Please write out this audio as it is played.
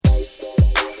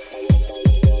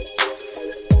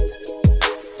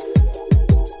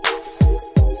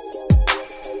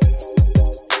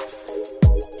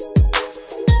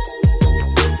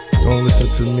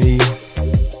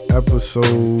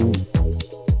episode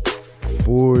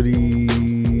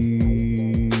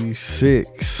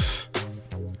 46,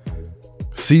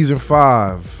 season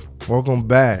 5. Welcome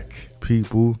back,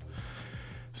 people.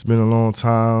 It's been a long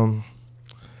time.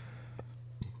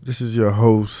 This is your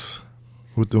host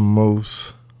with the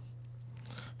most,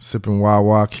 sipping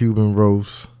Wawa Cuban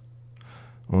roast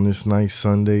on this nice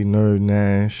Sunday. Nerd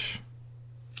Nash.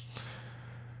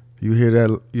 You hear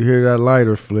that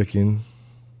lighter flicking?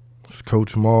 It's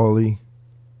Coach Marley.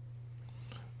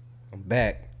 I'm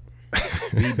back.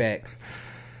 Be back.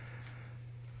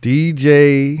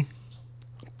 DJ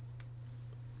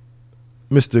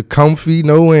Mr. Comfy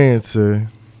No Answer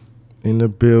in the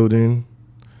building.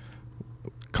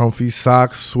 Comfy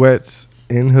socks, sweats,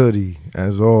 and hoodie,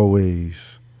 as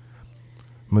always.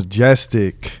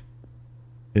 Majestic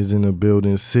is in the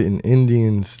building, sitting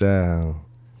Indian style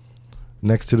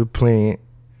next to the plant,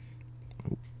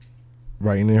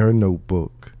 writing in her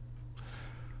notebook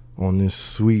on this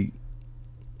sweet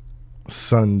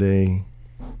Sunday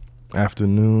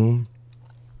afternoon.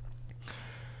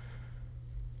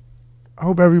 I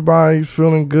hope everybody's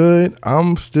feeling good.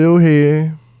 I'm still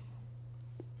here.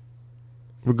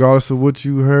 Regardless of what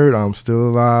you heard, I'm still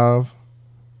alive.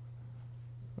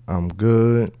 I'm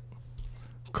good.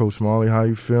 Coach Marley, how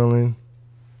you feeling?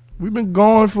 We've been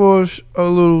gone for just a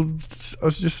little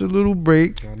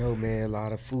break. I know, man. A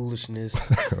lot of foolishness,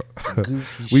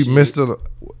 goofy We shit. missed a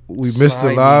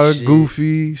lot of shit.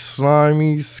 goofy,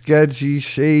 slimy, sketchy,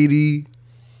 shady,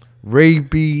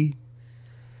 rapey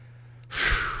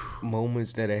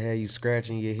Moments that had you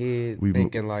scratching your head, We-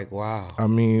 thinking like, "Wow." I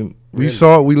mean, we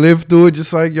Really? we lived through it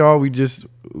just like y'all. We just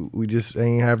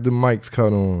ain't have the mics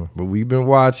cut on. But we've been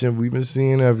watching, we've been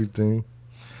seeing everything.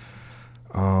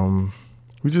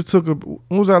 We just took when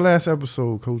was our last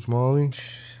episode, Coach Marley?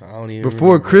 I don't even Before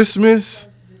remember. Christmas?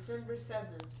 December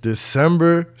 7th.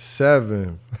 December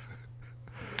 7th.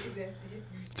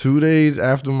 2 days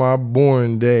after my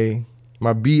born day,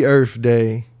 my B-Earth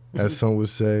day, as some would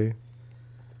say.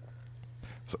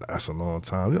 So that's a long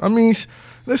time. I mean,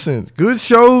 listen, good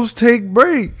shows take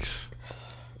breaks.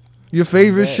 Your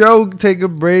favorite bet. show take a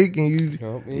break, and You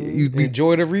know what I mean? you be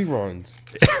Enjoy the reruns.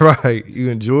 right. You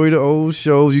enjoy the old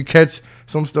shows. You catch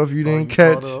some stuff you didn't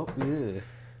catch. Yeah.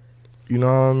 You know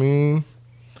what I mean?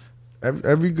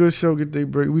 Every good show get their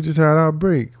break. We just had our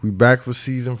break. We back for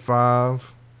season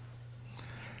 5.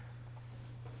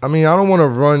 I mean, I don't want to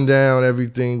run down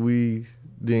everything we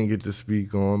didn't get to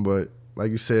speak on, but like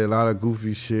you said, a lot of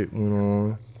goofy shit went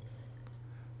on.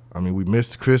 I mean, we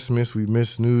missed Christmas. We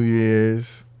missed New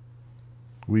Year's.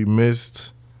 We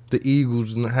missed the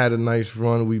Eagles had a nice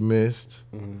run. We missed.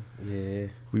 Yeah.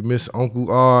 We missed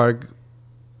Uncle Arg.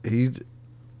 He's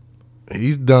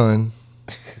done.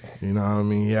 You know what I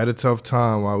mean? He had a tough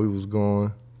time while we was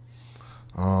gone.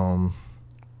 I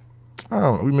don't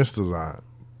know. We missed a lot,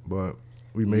 but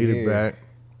we made it back.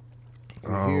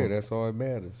 We're here. That's all that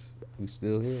matters. We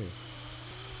still here.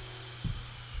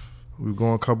 We were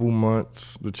gone a couple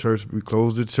months. We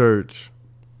closed the church.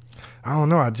 I don't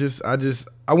know. Honestly,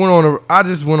 I went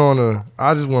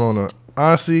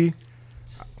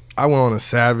on a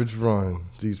savage run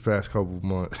these past couple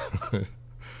months.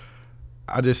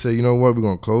 I just said, you know what? We're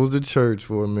going to close the church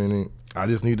for a minute. I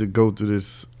just need to go through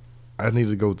this. I need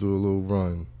to go through a little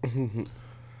run.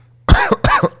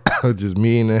 Just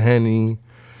me and the Henny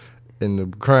and the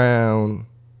Crown.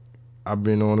 I've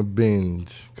been on a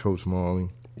binge, Coach Marley.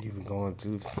 You've been going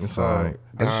too far. It's all right.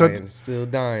 Still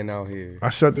dying out here. I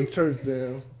shut the church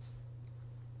down.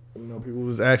 You know, people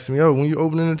was asking me, "Oh, when you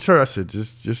opening the church?" I said,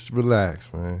 "Just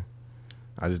relax, man.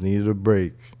 I just needed a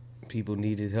break." People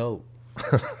needed help.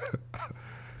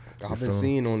 I've been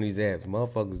seeing on these apps,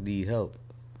 motherfuckers need help.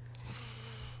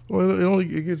 Well,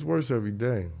 it gets worse every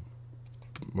day,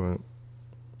 but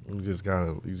you just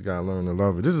gotta learn to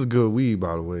love it. This is good weed,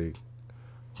 by the way,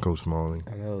 Coach Marley.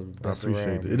 I know. I Best appreciate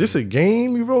around, it. Is this a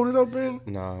game you rolled it up in?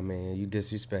 Nah, man, you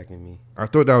disrespecting me. I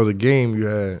thought that was a game you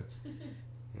had.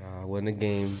 Nah, it wasn't a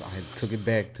game. I took it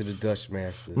back to the Dutch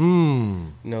Masters. You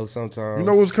You know, sometimes.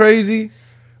 know what's crazy?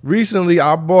 Recently,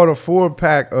 I bought a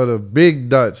 4-pack of the Big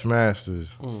Dutch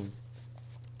Masters.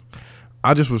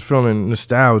 I just was feeling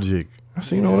nostalgic. I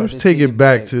said, you know, Yeah, let's they take it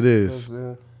back to this.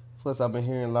 Plus, I've been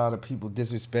hearing a lot of people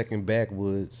disrespecting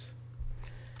backwoods.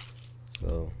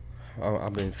 So,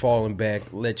 I've been falling back.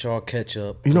 Let y'all catch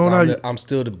up. You know what I'm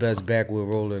still the best backwood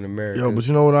roller in America. Yo, but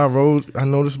you know what I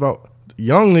noticed about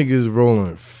young niggas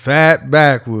rolling fat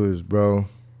backwards, bro.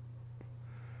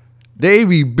 They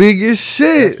be big as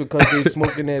shit. That's because they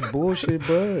smoking that bullshit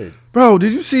bud. Bro,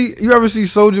 you ever see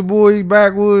Soulja Boy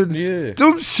backwoods? Yeah.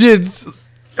 Them shits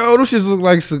look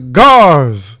like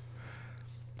cigars.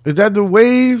 Is that the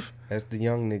wave? That's the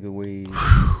young nigga wave.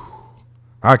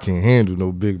 I can't handle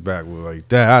no big backwood like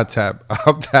that.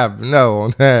 I'm tapping out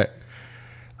on that.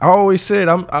 I always said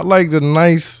I like the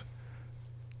nice.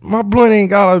 My blunt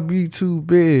ain't gotta be too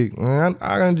big, man.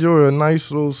 I enjoy a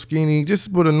nice little skinny.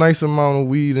 Just put a nice amount of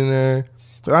weed in there.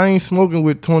 So I ain't smoking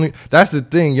with 20. That's the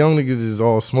thing. Young niggas is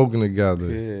all smoking together.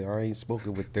 Yeah, I ain't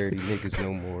smoking with 30 niggas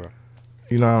no more.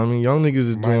 You know what I mean? Young niggas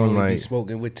is Might doing only like be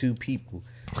smoking with 2 people.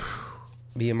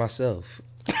 Me and myself.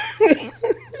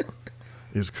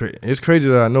 It's crazy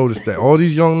that I noticed that all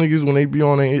these young niggas when they be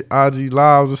on their IG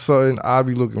lives or something, I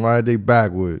be looking right at they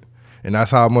backwood, and that's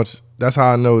how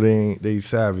I know they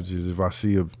savages if I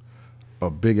see a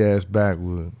big ass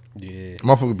backwood. Yeah.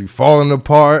 Motherfucker be falling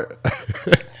apart.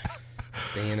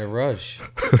 They in a rush.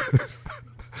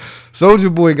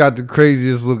 Soulja Boy got the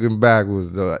craziest looking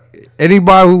backwoods though.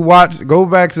 Anybody who go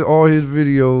back to all his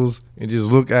videos and just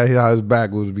look at how his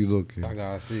backwoods be looking. I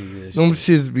gotta see this. Them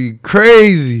shits be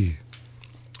crazy.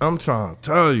 I'm trying to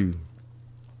tell you.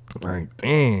 Like,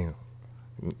 damn.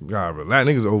 You gotta relax.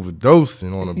 Niggas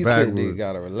overdosing on the He said backwood. nigga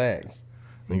gotta relax.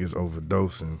 Niggas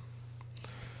overdosing.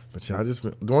 But yeah, I just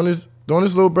been during this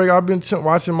little break. I've been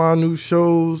watching my new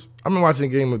shows. I've been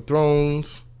watching Game of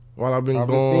Thrones while I've been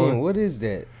going. Seeing, what is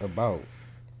that about?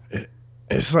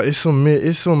 It's some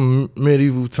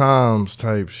medieval times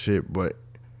type shit, but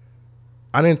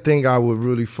I didn't think I would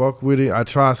really fuck with it. I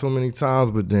tried so many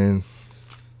times, but then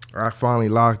I finally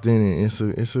locked in,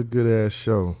 and it's a good ass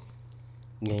show.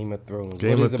 Game of Thrones.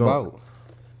 Game what of is it Thrones. about?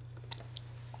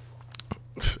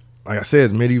 Like I said,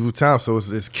 it's medieval times, so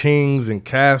it's kings and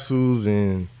castles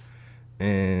and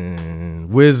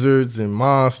wizards and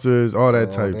monsters, all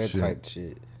that type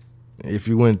shit. If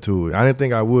you went to it, I didn't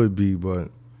think I would be, but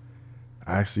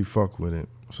I actually fuck with it.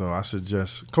 So I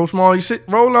suggest Coach Marley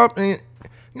roll up and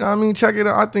you know what I mean, check it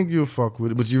out. I think you'll fuck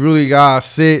with it, but you really gotta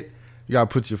sit. You gotta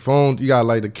put your phone. You gotta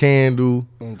light the candle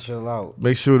and chill out.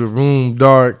 Make sure the room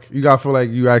dark. You gotta feel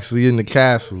like you actually in the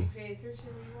castle.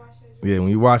 Yeah, when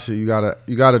you watch it, you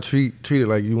gotta treat it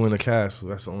like you in a castle.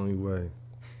 That's the only way.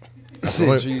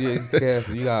 Treat it in a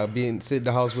castle. You gotta sit in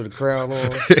the house with a crown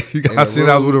on. You gotta sit in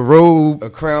the house with a robe, a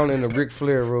crown and a Ric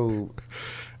Flair robe,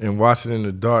 and watch it in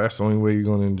the dark. That's the only way you're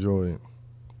gonna enjoy it.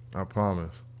 I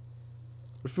promise.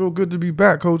 It feel good to be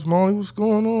back, Coach Marley. What's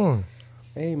going on?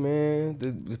 Hey man,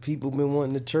 the people been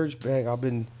wanting the church back. I've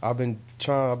been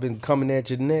coming at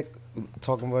your neck,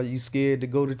 talking about you scared to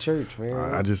go to church,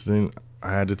 man.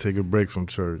 I had to take a break from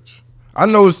church. I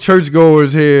know it's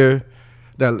churchgoers here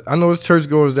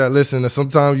that listen. That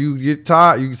sometimes you get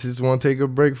tired, you just want to take a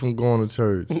break from going to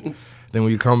church. Then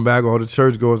when you come back, all the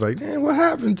churchgoers like, damn, what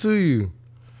happened to you?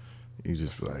 You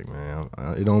just be like, man,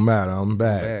 it don't matter. I'm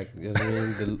back. You know what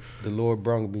I mean? The Lord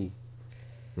brought me.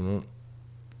 You know,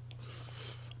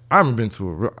 I haven't been to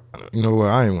a real. You know what?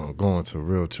 I ain't want to go into a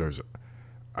real church.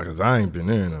 Because I ain't been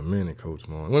there in a minute, Coach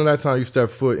Marley. When the last time you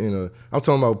stepped foot in I'm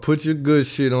talking about put your good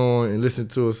shit on and listen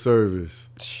to a service.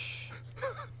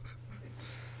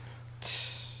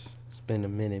 It's been a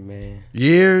minute, man.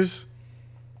 Years?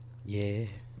 Yeah.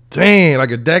 Dang,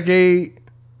 like a decade?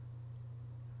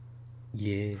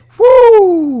 Yeah.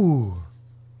 Woo!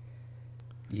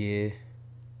 Yeah.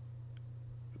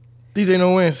 DJ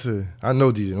No Answer. I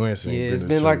know DJ No Answer. Yeah, it's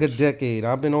been like a decade.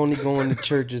 I've been only going to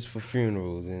churches for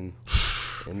funerals and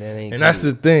that ain't. And that's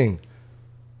the thing.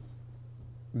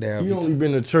 You only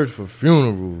been to church for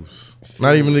funerals.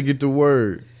 Not even to get the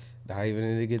word. Not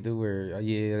even to get the word.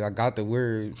 Yeah, I got the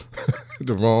word.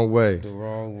 The wrong way. The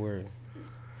wrong word.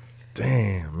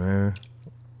 Damn, man.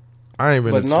 I ain't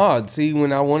been. But see,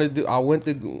 when I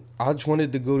just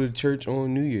wanted to go to church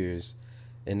on New Year's,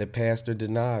 and the pastor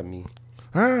denied me.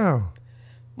 How?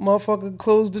 Motherfucker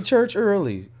closed the church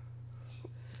early.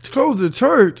 Close the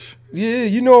church? Yeah,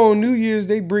 you know on New Year's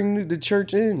they bring the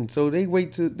church in. So they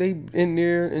wait till they in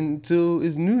there until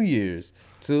it's New Year's.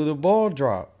 Till the ball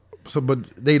drop. So but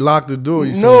they locked the door,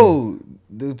 you No.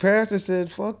 The pastor said,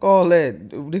 fuck all that.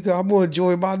 I'm gonna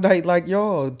enjoy my night like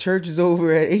y'all. Church is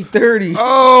over at 8:30.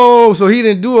 Oh, so he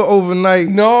didn't do it overnight.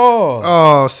 No.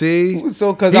 Oh, see?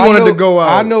 So cause he wanted to go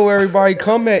out. I know everybody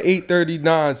come at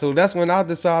 8:39. So that's when I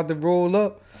decided to roll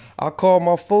up. I called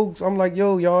my folks. I'm like,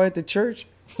 yo, y'all at the church?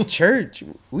 Church?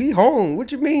 We home.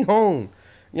 What you mean home?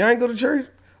 Y'all ain't go to church?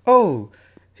 Oh,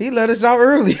 he let us out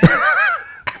early.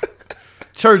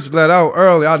 Church let out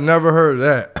early. I never heard of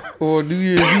that. Or New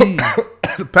Year's Eve.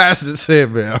 The pastor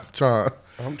said, man, I'm trying to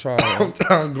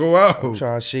go out. I'm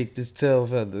trying to shake this tail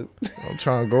feather. I'm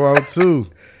trying to go out too.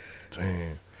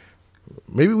 Damn.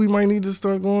 Maybe we might need to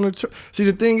start going to church. See,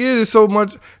 the thing is, so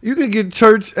much. You can get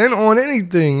church and on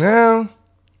anything now.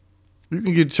 You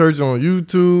can get church on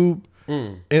YouTube.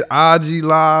 In IG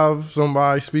Live,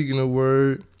 somebody speaking the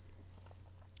word.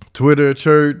 Twitter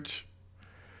church.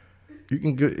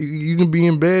 You can be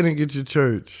in bed and get your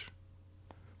church.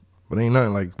 But ain't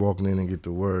nothing like walking in and get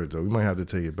the word, though. We might have to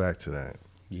take it back to that.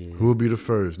 Yeah. Who will be the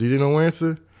first? DJ No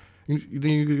Answer? You think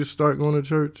you could just start going to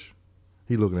church?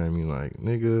 He looking at me like,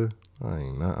 nigga,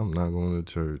 I'm not going to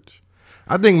church.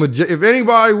 I think if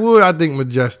anybody would, I think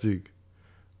Majestic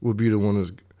would be the one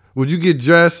that's. Would you get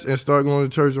dressed and start going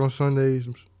to church on Sundays,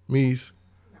 Mies?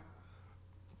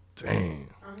 Damn.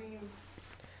 I mean,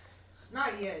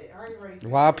 not yet. I ain't ready for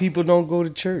Why people don't go to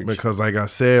church? Because like I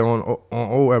said on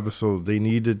old episodes, they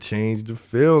need to change the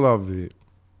feel of it.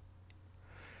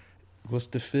 What's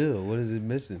the feel? What is it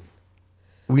missing?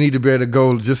 We need to be able to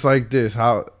go just like this.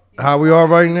 How we are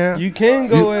right now? You can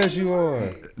go as you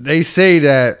are. They say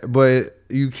that, but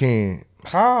you can't.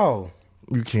 How?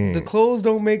 You can't. The clothes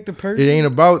don't make the person. It ain't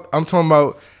about. I'm talking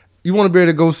about. You want to be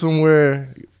able to go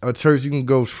somewhere, a church you can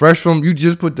go fresh from. You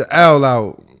just put the L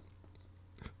out.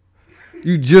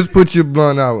 You just put your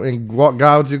blunt out and walk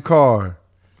out your car.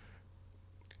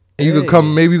 And you could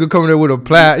come. Maybe you could come there with a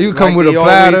platter. You could come with a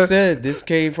platter. Always said this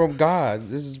came from God.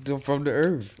 This is from the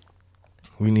earth.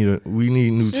 We need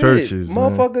new churches,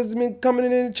 man. Motherfuckers been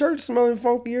coming in the church smelling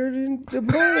funkier than the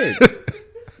blood.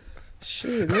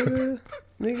 Shit,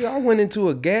 nigga, I went into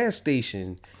a gas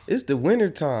station. It's the winter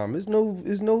time. It's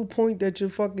no point that your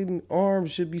fucking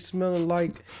arms should be smelling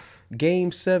like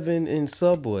Game 7 in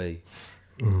Subway.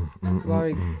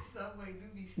 Subway do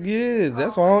be stinking. Yeah,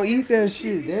 that's why I don't eat that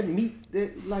shit. That meat,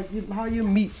 how your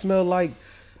meat smell like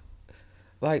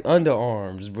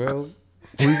underarms, bro.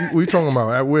 We talking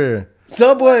about at where?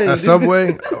 Subway. At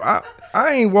Subway?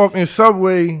 I ain't walked in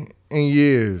Subway in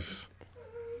years.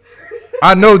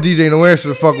 I know DJ No Answer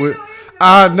to fuck with.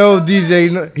 I know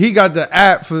DJ. He got the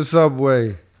app for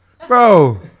Subway,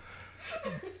 bro.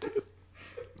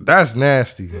 That's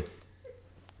nasty.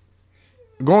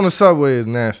 Going to Subway is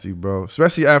nasty, bro.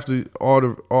 Especially after all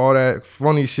that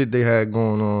funny shit they had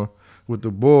going on with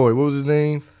the boy. What was his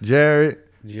name? Jared.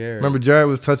 Remember Jared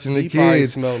was touching the He probably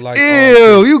kids. smelled like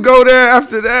Ew, you go there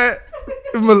after that.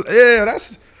 Yeah,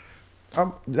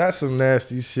 that's some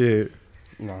nasty shit.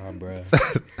 Nah, bruh.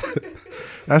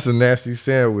 That's a nasty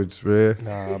sandwich, man.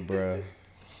 Nah, bruh.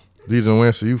 DJ No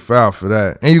Answer, you foul for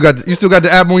that. And you still got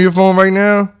the app on your phone right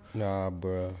now? Nah,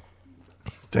 bruh.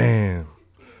 Damn.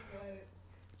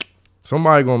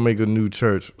 Somebody gonna make a new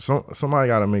church. Somebody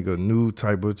gotta make a new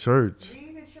type of church.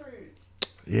 Be the church.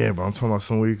 Yeah, but I'm talking about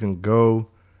somewhere you can go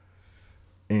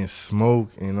and smoke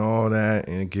and all that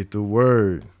and get the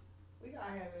word. We gotta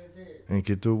have an event. And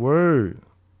get the word.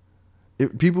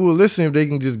 If people will listen if they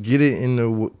can just get it in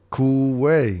the cool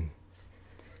way.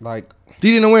 Like,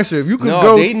 DJ No Answer, if you could no,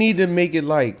 go. they need to make it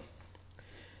like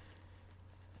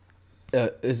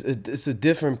it's a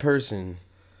different person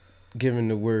giving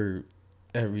the word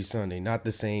every Sunday, not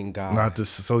the same guy. Not this,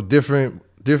 so different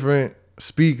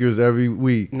speakers every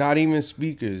week. Not even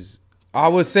speakers. I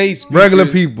would say speakers, Regular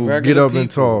people get regular up and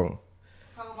people. talk.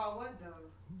 Talk about what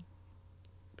though?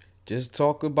 Just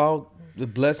talk about the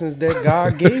blessings that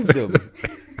God gave them.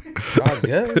 I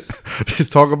guess.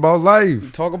 Just talk about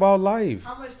life. Talk about life.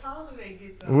 How much time do they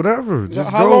get though? Whatever. Just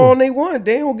How go. long they want.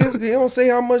 They don't say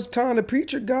how much time the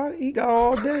preacher got. He got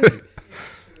all day.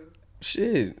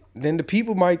 Shit. Then the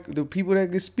people that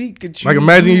can speak could choose. Like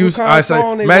imagine you what kind of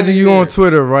song they imagine wanna you hear. on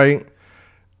Twitter, right?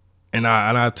 And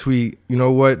I tweet, you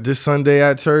know what, this Sunday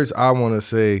at church, I want to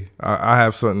say, I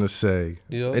have something to say.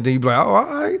 Yeah. And then you be like, oh, all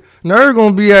right, Nerd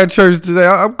gonna be at church today.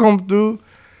 I'll come through.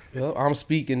 Yo, I'm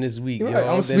speaking this week. Right, Yo.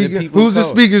 I'm Then the speaking. people Who's the come.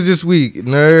 speakers this week?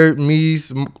 Nerd, me,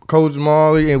 Coach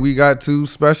Marley, and we got 2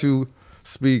 special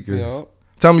speakers. Yeah.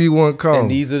 Tell me you want to come.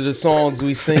 And these are the songs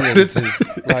we singing.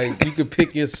 Like you could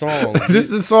pick your songs. This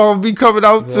the song be coming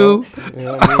out too. You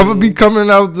know what I I'm gonna be mean? coming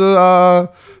out the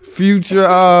future.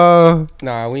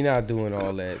 Nah, we not doing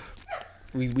all that.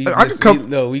 We I can come,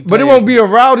 we but it playing- won't be a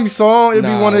rowdy song. It'll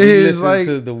Nah, be one of we his listen like.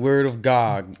 to the word of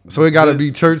God. So it got to be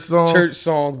This- church songs. Church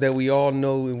songs that we all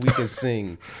know and we can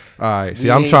sing. All right. See,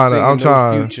 We I'm ain't trying to. singing I'm no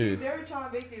trying. Future. They're trying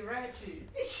to make it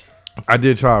ratchet. I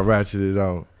did try to ratchet it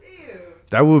out. Ew.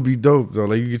 That would be dope though.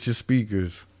 Like you get your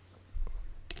speakers.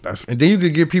 And then you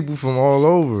could get people from all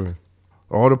over,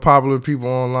 all the popular people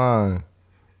online.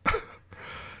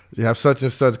 You have such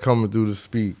and such coming through to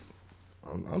speak.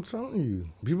 I'm telling you,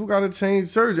 people got to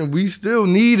change church, and we still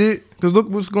need it because look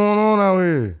what's going on out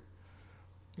here.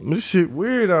 This shit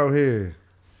weird out here.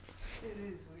 It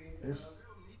is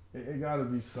weird. It got to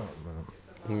be something,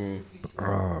 man. It's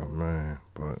Oh man,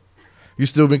 but you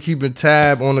still been keeping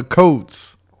tab on the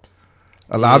coats.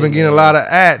 I've been getting a lot of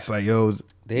ads like, yo,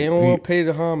 They don't want to pay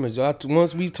the homage.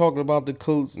 Once we talking about the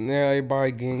Colts, now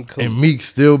everybody getting Colts. And Meek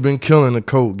still been killing the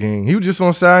Colt game. He was just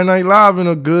on Saturday Night Live in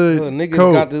a good niggas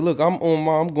coat. got to look. I'm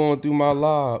going through my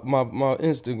live, my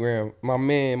Instagram. My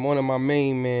man, one of my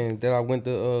main men that I went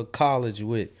to college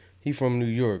with. He from New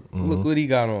York. Look what he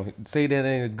got on. Say that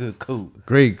ain't a good coat.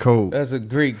 Great coat. That's a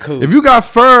great coat. If you got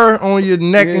fur on your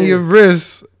neck and your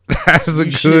wrists, that's a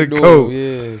good coat.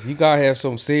 Yeah, you gotta have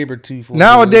some saber tooth.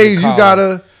 Nowadays, you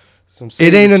gotta.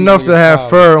 It ain't enough to have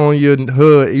fur on your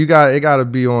hood. It gotta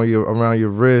be on around your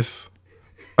wrists,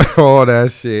 all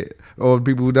that shit. Or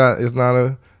people who not,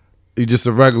 it's just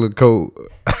a regular coat.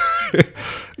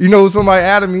 You know, somebody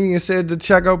added me and said to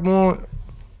check up on.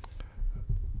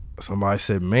 Somebody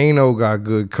said Mano got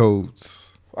good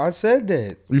coats. I said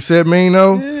that. You said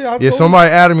Mano? Yeah,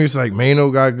 somebody added me. It's like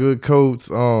Mano got good coats.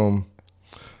 Oh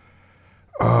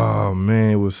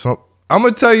man, it was some. I'm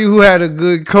gonna tell you who had a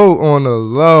good coat on the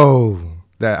low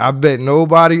that I bet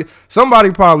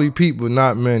somebody probably peeped, but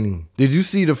not many. Did you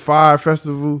see the Fire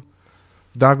Festival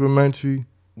documentary?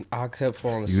 I kept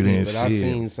falling asleep, but I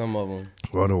seen some of them.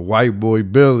 Well, the white boy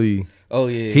Billy. Oh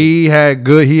yeah, he had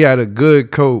a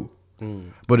good coat,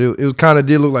 but it kind of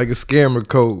did look like a scammer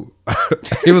coat.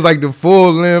 It was like the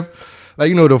full length,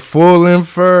 like the full length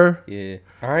fur. Yeah.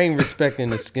 I ain't respecting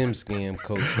the scam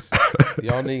coats.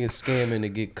 Y'all niggas scamming to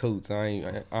get coats.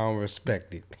 I don't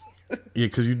respect it. Yeah,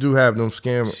 because you do have them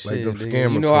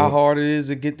scammer You know how hard it is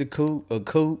to get a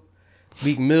coat?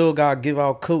 Meek Mill got to give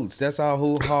out coats. That's how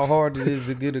hard it is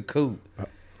to get a coat.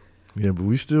 Yeah, but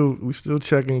we still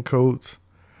checking coats.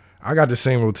 I got the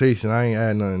same rotation. I ain't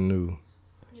add nothing new.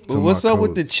 But what's up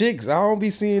with the chicks? I don't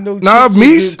be seeing no chicks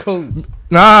with good coats.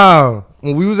 Nah,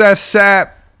 when we was at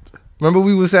SAP, remember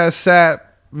we was at SAP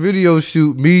video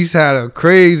shoot, Meese had a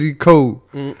crazy coat.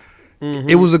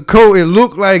 It was a coat. It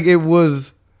looked like it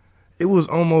was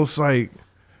almost like,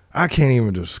 I can't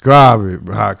even describe it,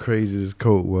 how crazy this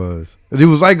coat was. It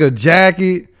was like a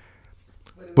jacket,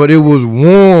 but it was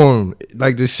warm.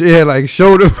 Like the shit had like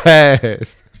shoulder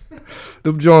pads.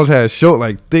 Them Jones had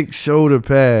thick shoulder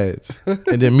pads.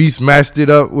 And then Meese matched it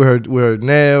up with her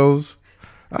nails.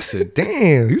 I said,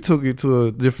 damn, you took it to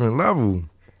a different level.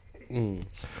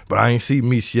 But I ain't see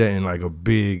Meese yet in like a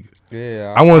big.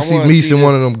 Yeah, I want to see Meese in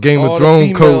one of them Game of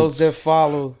Thrones coats. All the females that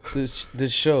follow the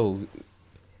show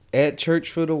at Church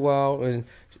for the Wild and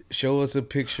show us a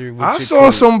picture. With I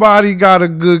saw somebody got a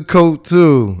good coat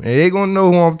too, and they gonna know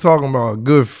who I'm talking about. A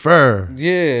good fur.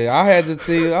 Yeah, I had to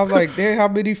tell you. I was like, damn, how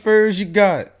many furs you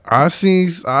got? I seen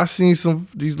some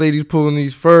these ladies pulling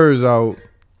these furs out.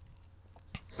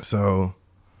 So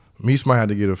Meese might have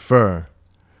to get a fur.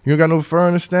 You ain't got no fur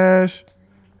in the stash?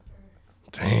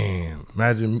 Damn.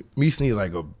 Imagine Meese need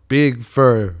like a big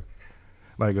fur.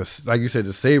 Like you said,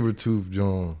 the saber tooth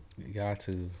joint. You got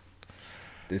to.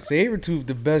 The saber tooth,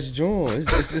 the best joint.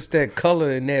 It's just that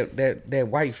color and that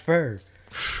white fur.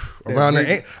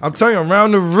 I'm telling you,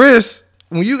 around the wrist,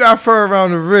 when you got fur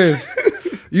around the wrist,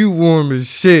 you warm as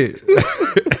shit.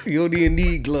 You don't even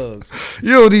need gloves.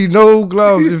 You don't need no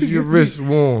gloves if your wrist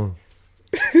warm.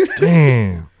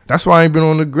 Damn. That's why I ain't been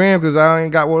on the gram, because I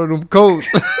ain't got one of them coats.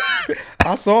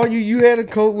 I saw you. You had a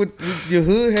coat with your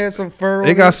hood had some fur.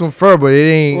 They got some fur, but it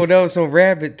ain't. Well, that was some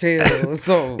rabbit tail or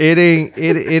something. It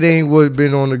ain't what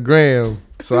been on the gram.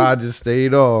 So I just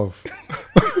stayed off.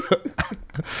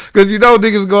 Cause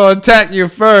niggas gonna attack your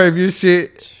fur if your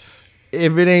shit,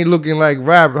 if it ain't looking like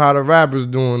how the rappers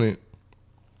doing it.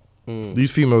 These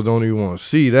females don't even want to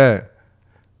see that.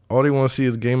 All they want to see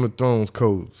is Game of Thrones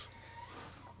coats.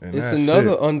 And it's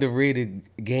another underrated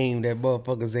game that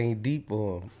motherfuckers ain't deep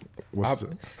on.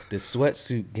 The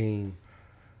sweatsuit game.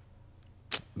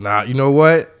 Nah, you know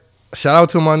what? Shout out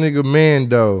to my nigga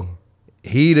Mando.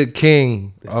 He the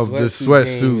king of the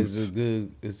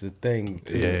sweatsuits. It's a thing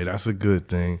too. Yeah, that's a good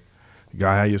thing. You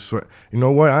gotta have your sweat. You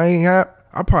know what? I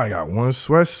probably got one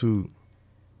sweatsuit.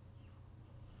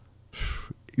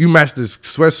 You match this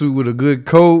sweatsuit with a good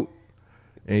coat,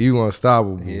 and you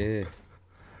unstoppable. Yeah.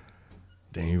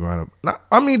 Then you run up.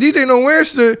 I mean, DJ No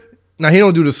Wearster. Now he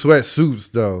don't do the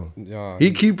sweatsuits though.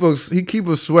 He keep a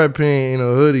sweatpant and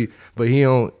a hoodie, but he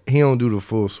don't do the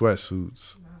full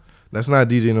sweatsuits. That's not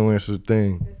DJ No Wearster's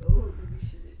thing. That's old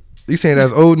nigga shit. You saying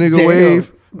that's old nigga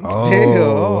wave?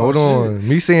 Oh, hold on.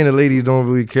 Me saying the ladies don't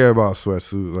really care about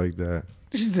sweatsuits like that.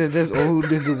 She said that's old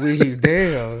nigga wave.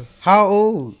 Damn. How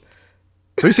old?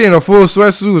 So you saying a full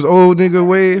sweatsuit is old nigga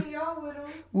wave?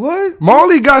 What?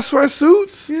 Molly got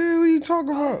sweatsuits? Yeah, what are you talking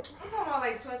about? I'm talking about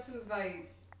like sweatsuits, like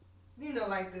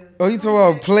like the. Oh, you talking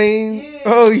about plain? Yeah.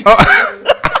 Oh, yeah.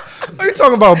 Are you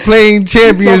talking about plain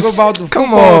champions? Talking about the Come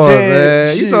football on, dad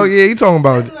man. shit. You talking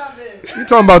about? That's what I meant. You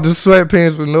talking about the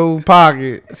sweatpants with no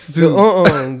pockets?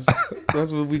 The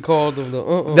That's what we called them.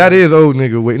 The That is old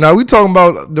nigga weight. Now we talking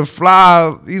about the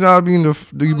fly. You know what I mean?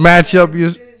 The you match up your.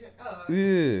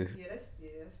 Yeah.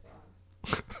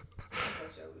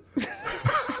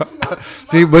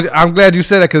 See, but I'm glad you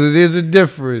said that because it is a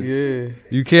difference. Yeah.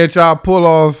 You can't try to pull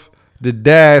off the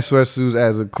dad sweatsuits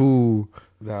as a cool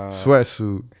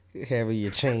sweatsuit. Having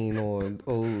your chain on.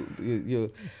 Your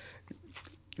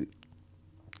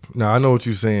Now I know what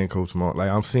you're saying, Coach Mark. Like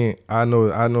I know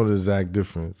the exact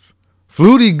difference.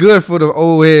 Flutie good for the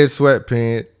old head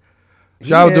sweatpants.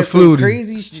 Shout out to Flutie.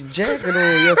 Crazy jacket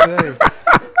on yesterday.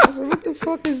 I said, what the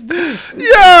fuck is this? Yo,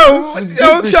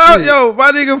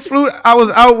 my nigga Flutie. I was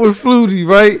out with Flutie,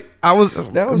 right?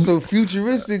 That was so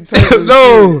futuristic type of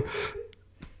no.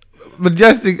 Shit.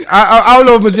 Majestic. I don't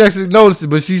know if Majestic noticed it,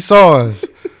 but she saw us.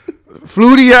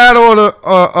 Flutie had on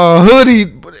a hoodie,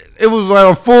 but it was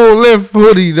like a full length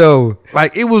hoodie though.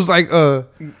 Like it was like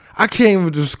I can't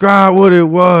even describe what it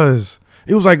was.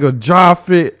 It was like a dry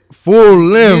fit, full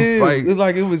length. Yeah,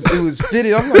 like it was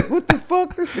fitted. I'm like, what the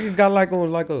fuck? This nigga got like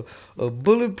on like a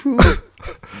bulletproof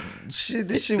shit.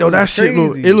 This shit was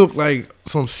crazy. It looked like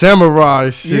some samurai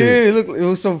shit. Yeah, it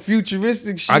was some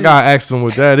futuristic shit. I gotta ask him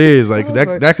what that is. Like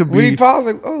that could be. When he paused,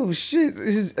 like, oh shit!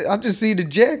 I just see the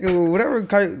jacket or whatever,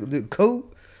 the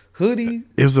coat, hoodie.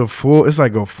 It's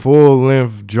like a full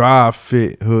length dry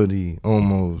fit hoodie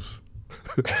almost.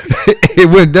 It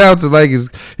went down to like his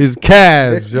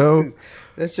calves, yo.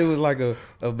 That shit was like a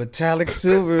metallic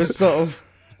silver or something.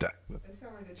 That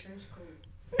sounded like a trench coat.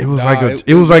 It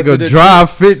was like a dry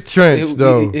fit trench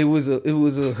though. It was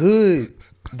a hood,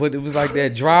 but it was like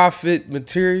that dry fit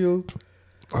material.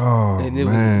 Oh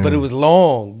man! But it was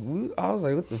long. I was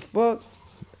like, what the fuck?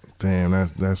 Damn,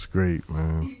 that's great,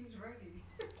 man.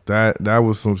 That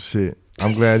was some shit.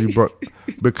 I'm glad you brought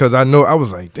because I know I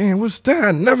was like, damn, what's that?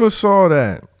 I never saw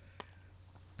that.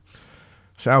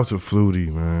 Shout out to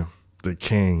Flutie, man. The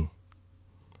king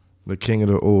of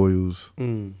the oils.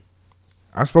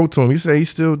 I spoke to him. He said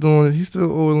he's still doing it. He's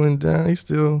still oiling down. He's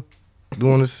still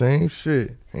doing the same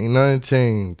shit. Ain't nothing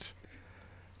changed.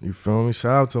 You feel me?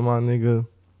 Shout out to my nigga,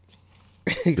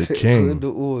 the king of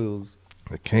the oils.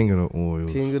 The king of the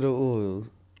oils. King of the oils.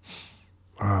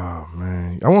 Oh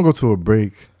man, I want to go to a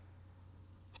break.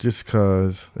 Just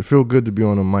cause it feel good to be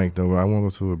on the mic though. But I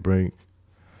want to go to a break.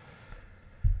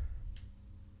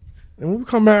 And when we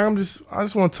come back, I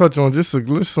just want to touch on just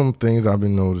some things I've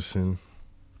been noticing.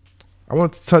 I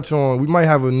want to touch on, we might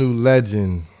have a new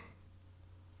legend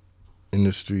in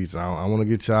the streets. I want to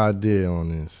get your idea on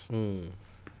this.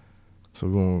 So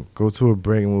we're going to go to a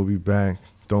break and we'll be back.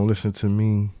 Don't Listen to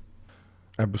Me,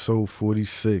 episode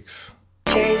 46.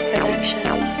 Cherry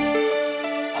Production.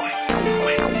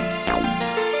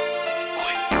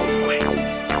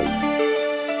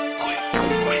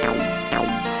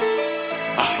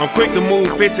 I'm quick to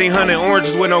move 1,500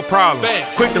 oranges with no problem.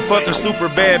 Quick to fuck a super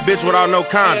bad bitch without no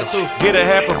condom. Get a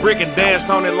half a brick and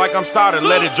dance on it like I'm soldered.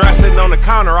 Let it dry sitting on the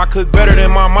counter. I cook better than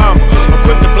my mama. I'm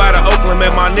quick to fly to Oakland,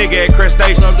 met my nigga at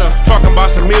Crustaceans. Talking about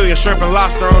some million shrimp and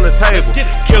lobster on the table.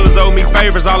 Killers owe me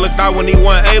favors. I looked out when he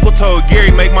wasn't able. Told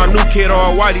Gary make my new kid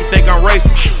all white. He think I'm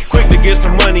racist. Quick to get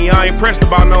some money. I ain't pressed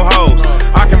about no hoes.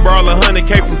 I can borrow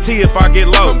 100K from T if I get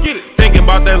low. Thinking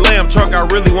about that lamb truck, I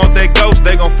really want that ghost.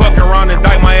 They gon' fuck around and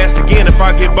dike my ass again if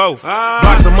I get both.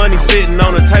 Blocks of money sitting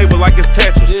on the table like it's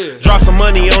Tetris. Drop some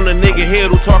money on the nigga head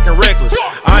who talking reckless.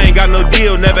 I ain't got no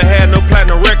deal, never had no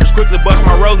platinum records. Quick to bust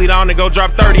my rollie down and go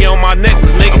drop 30 on my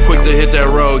necklace, nigga. I'm quick to hit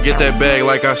that road, get that bag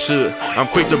like I should. I'm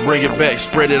quick to bring it back,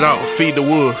 spread it out, feed the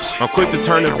wolves. I'm quick to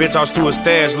turn the bitch house to a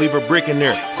stash, leave a brick in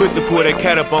there. Quick to pull that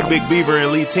cat up on Big Beaver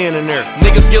and leave 10 in there.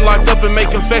 Niggas get locked up and make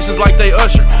confessions like they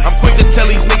Usher. I'm quick to tell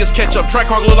these niggas catch up, track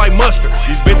hog look like mustard.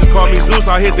 These bitches call me Zeus,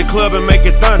 I hit the club and make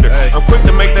it thunder. I'm quick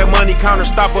to make that money counter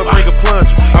stop up, bring a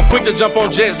plunger. I'm quick to jump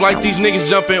on jets like these niggas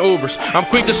jump in Ubers. I'm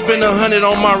quick to spend 100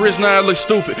 on my wrist, now I look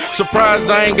stupid.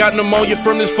 Surprised I ain't got pneumonia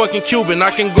from this fucking Cuban.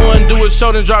 I can go and do a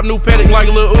show then drop new Patek like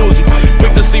Lil Uzi.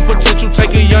 Quick to see potential,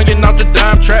 take a youngin' out the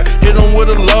dime trap. Hit them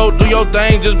with a load, do your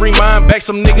thing, just bring mine back.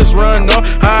 Some niggas run off,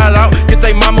 hide out, get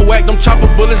they mama whack. Them chopper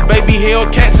bullets, baby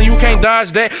Hellcats, and you can't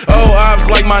dodge that. Oh, I was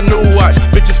like my new watch,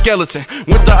 bitch a skeleton.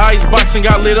 Went the ice box and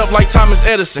got lit up like Thomas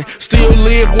Edison. Still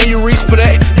live when you reach for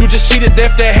that. You just cheated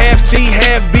death, that half T,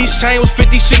 half beast chain was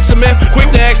 50 sheets of meth. Quick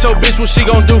to ask your bitch what she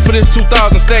gon' do for this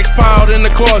 2000 stacks piled in the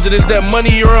closet. Is that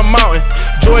money or a mountain?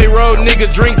 Joy Road nigga,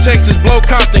 drink Texas, blow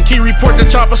Compton. Key report the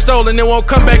chopper stolen, it won't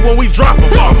come back when we drop him.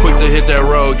 I'm quick to hit that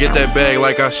road, get that bag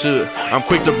like I should. I'm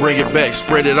quick to bring it back,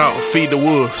 spread it out, feed the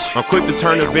wolves. I'm quick to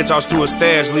turn the bitch house to a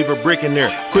stash, leave a brick in there.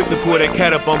 Quick to pull that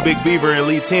cat up on Big Beaver and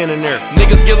leave 10 in there.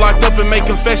 Niggas get locked up and make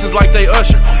confessions like they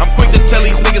Usher. I'm quick to tell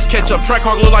these niggas catch up, track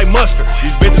hawk look like mustard.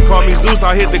 These bitches call me Zeus,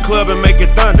 I hit the club and make it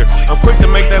thunder. I'm quick to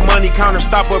make that money counter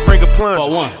stop or bring a plunge.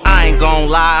 I ain't gon'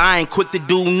 lie, I ain't quick to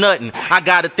do nothing. I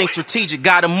gotta think strategic,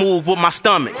 gotta move with my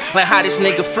stomach. Like how this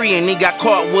nigga free and he got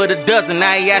caught with a dozen.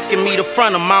 Now he asking me to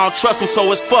front him, I don't trust him,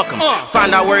 so it's fuck him.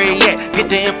 Find out where he at, get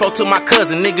the info to my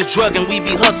cousin. Niggas drugging, we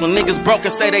be hustling. Niggas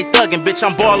broken, say they thugging. Bitch,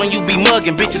 I'm ballin', you be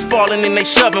mugging. Bitches falling and they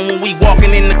shoving when we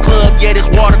walking in the club. Yeah, this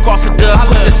water cost a dub.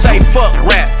 Quick to say fuck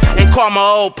rap and call my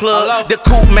old plug. The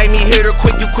coupe made me hit her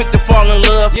quick, you quick to fall in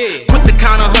love. Quick to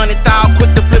count 100,000,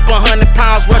 quick to flip 100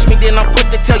 pounds. Rush me, then I'm quick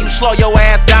to tell you slow your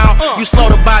ass down. You slow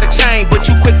to buy the chain, but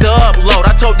you quick to upload.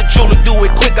 I told the jeweler do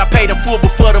it quick, I paid him full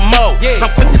before the mold.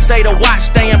 I'm quick to say the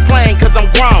watch staying plain, cause I'm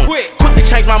grown. Quick to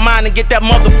change my mind and get that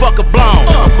motherfucker blown.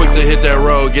 I'm quick to hit that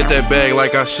road, get that bag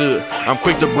like I should. I'm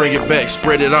quick to bring it back,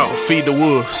 spread it out, feed the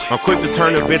wolves. I'm quick to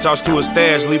turn the bitch house to a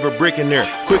stash, leave a brick in there.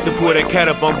 Quick to pull that cat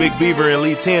up on Big Beaver and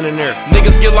leave 10 in there.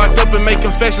 Niggas get locked up and make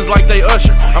confessions like they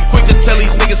Usher. I'm quick to tell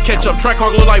these niggas catch up, track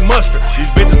hawk look like mustard.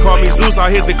 These bitches call me Zeus,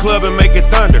 I hit the club and make it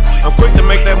thunder. I'm quick to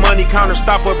make that money counter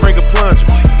stop or bring a plunger.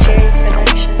 J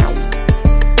Production.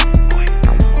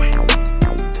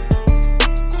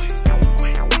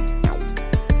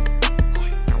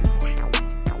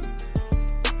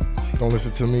 Don't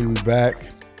listen to me, we back.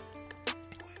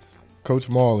 Coach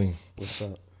Marley. What's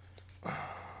up?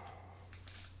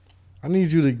 I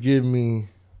need you to give me,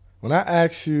 when I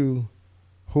ask you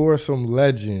who are some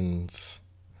legends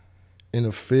in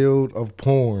the field of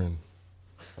porn,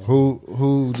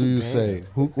 who do you say?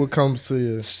 What comes to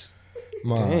your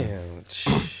mind?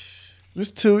 Damn.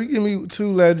 Just two. You give me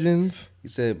two legends You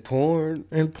said porn?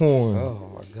 in porn.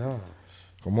 Oh my God.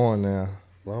 Come on now.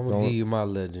 Well, I'm gonna give you my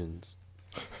legends.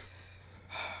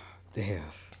 Damn.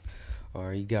 All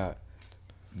right, you got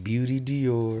Beauty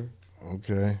Dior.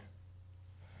 Okay.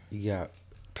 You got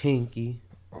Pinky.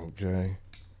 Okay.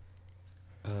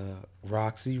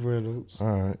 Roxy Reynolds. All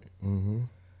right. Mm-hmm.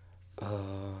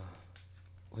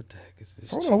 What the heck is this?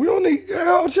 Hold on. We don't need. We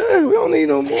don't need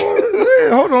no more.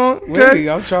 Yeah, hold on. Okay. Wait,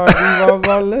 I'm trying to give all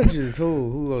my legends.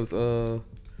 Who else?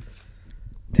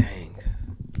 Dang.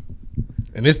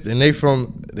 And they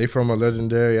from a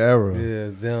legendary era.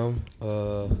 Yeah, them.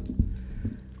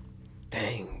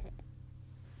 Dang.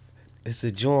 It's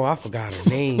a joint. I forgot her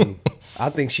name. I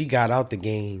think she got out the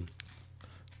game.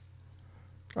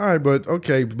 All right, but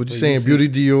okay, but you're you saying see- Beauty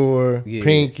Dior, Yeah.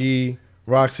 Pinky,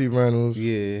 Roxy Reynolds.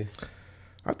 Yeah.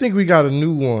 I think we got a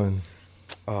new one.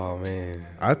 Oh man.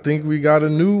 I think we got a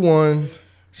new one.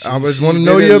 I just She want to been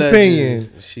know a your legend.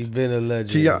 opinion. She been a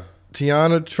legend.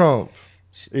 Tiana Trump.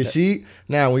 Is she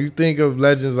now? When you think of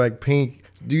legends like Pink,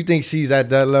 do you think she's at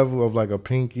that level of like a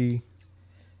Pinky?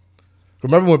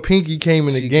 Remember when Pinky came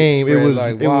in the She game? It spread was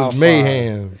like was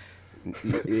mayhem.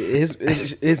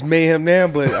 It's mayhem now,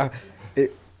 but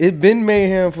it been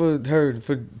mayhem for her,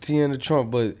 for Tiana Trump.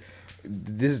 But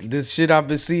this shit I've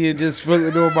been seeing just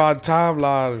floating on my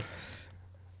timeline.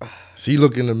 She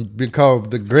looking to become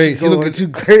the great. She going too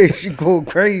crazy. She going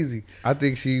crazy. I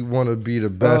think she want to be the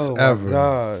best oh ever. my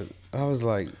God. I was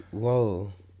like,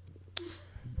 whoa.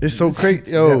 It's so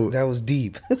crazy, yo. That was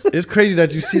deep. It's crazy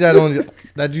that you see that on your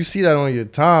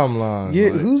timeline. Yeah,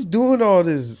 like. who's doing all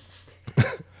this?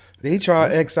 They try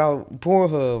to X out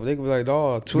Pornhub. They can be like,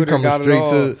 oh, Twitter coming got it straight all.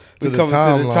 to We the coming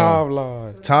to the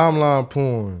timeline. timeline. Timeline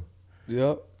porn.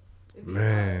 Yep.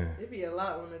 Man. It'd be a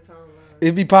lot on the timeline.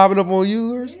 It be popping up on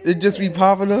yours? It just be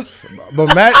popping up?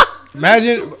 But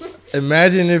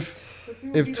imagine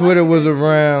if Twitter was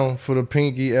around for the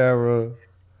Pinky era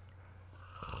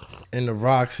and the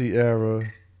Roxy era,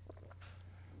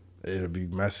 it'd be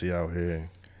messy out here.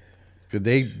 Cause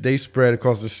they spread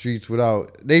across the streets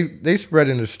without they spread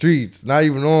in the streets, not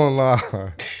even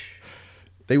online.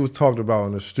 They was talked about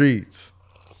in the streets.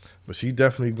 But she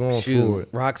definitely going for it.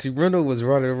 Roxy Reynolds was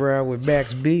running around with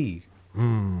Max B.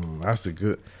 Those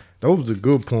are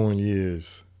good porn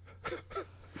years.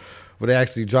 Where they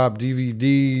actually dropped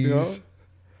DVDs. Yeah.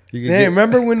 You could Damn, get-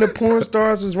 remember when the porn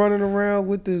stars was running around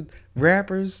with the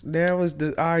rappers? Now it's the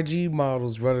IG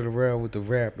models running around with the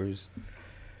rappers.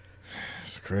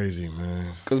 It's crazy,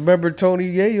 man. Cause remember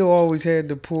Tony Yayo always had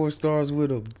the porn stars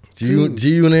with him. G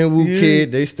and Wu Yeah.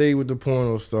 Kid, they stayed with the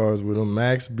porno stars with them.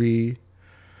 Max B,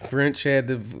 French had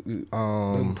the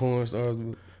them porn stars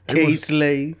with it K was-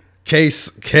 Slay. K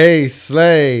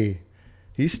Slay.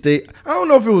 He stayed. I don't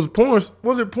know if it was porn.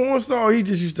 Was it porn star? Or he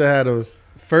just used to have a.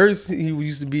 First, he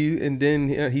used to be, and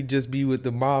then he'd just be with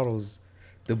the models,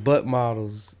 the butt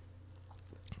models.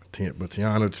 But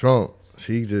Tiana Trump,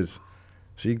 she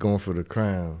going for the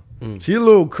crown. She a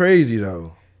little crazy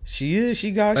though. She is.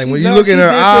 She got. Like she when you love- look in she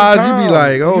her did some eyes, you time. be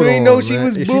like, "Oh, you ain't know she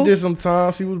was She booked. did some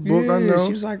time. She was booked. I know.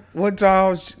 She was like, one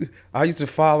time I used to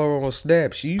follow her on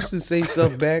Snap. She used to say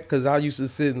stuff back because I used to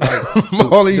sit and like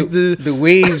Molly used to the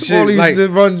wave shit. Molly Like used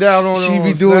to run down on. she her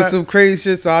be on doing Snap. some crazy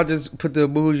shit, so I just put the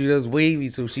emoji that's wavy.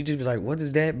 So she just be like, "What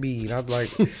does that mean?" I'm like,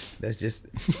 "That's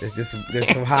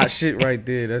some hot shit right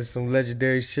there. That's some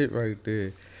legendary shit right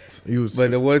there."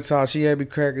 But the one time she had me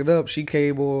cracking up, she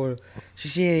came on. She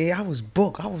said, "Hey, I was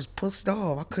booked. I was pissed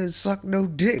off. I couldn't suck no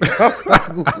dick."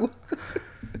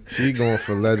 She going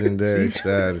for legendary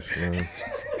status, man.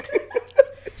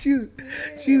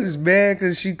 She was mad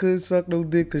because she couldn't suck no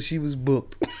dick because she was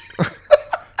booked.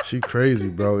 She crazy,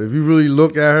 bro. If you really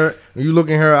look at her, when you look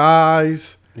in her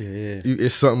eyes, Yeah.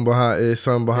 it's something behind. It's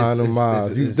something behind them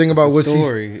eyes. You it's- think it's about a what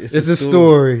story. she's. It's a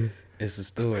story. It's a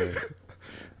story.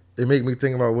 It make me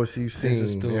think about what she's It's seen a in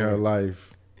story. her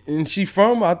life. And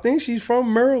I think she's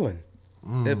from Maryland.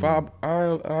 If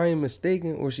I ain't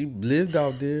mistaken, or she lived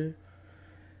out there.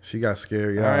 She got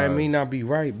scary I eyes. may not be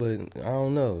right, but I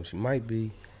don't know. She might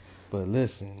be. But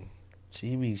listen,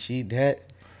 I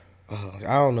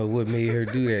don't know what made her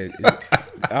do that.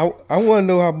 I want to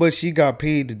know how much she got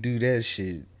paid to do that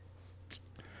shit.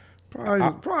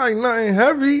 Probably nothing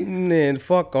heavy. Man,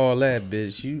 fuck all that,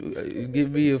 bitch. You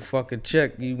give me a fucking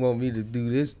check. You want me to do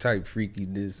this type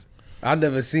freakiness? I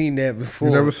never seen that before.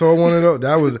 You never saw one of those?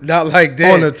 That was Not like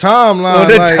that. on the timeline, On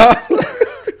the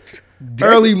like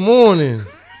early morning.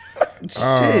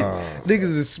 Shit.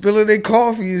 Niggas is spilling their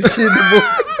coffee and shit.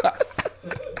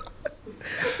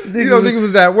 In the You don't think it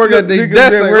was at work at their niggas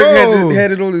desk? at Like, work oh.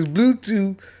 had it on his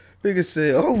Bluetooth. Niggas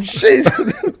said, "Oh shit!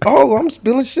 Oh, I'm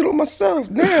spilling shit on myself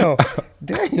now."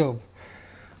 Damn. God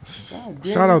damn.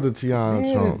 Shout out to Tiana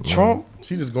Yeah, Trump. man. Trump.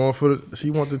 She just going for the.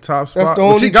 She want the top spot. That's the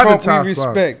Well, only she got Trump the top we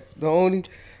spot. respect. The only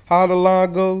how the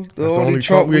line goes. The That's only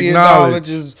Trump we acknowledge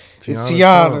is Tiana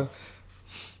Tiana. Trump.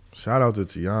 Shout out to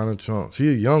Tiana Trump. She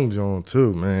a young Joan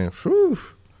too, man. Whew.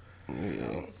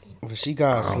 But she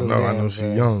got I slow don't know. down. I know she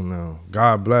man. young now.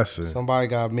 God bless her. Somebody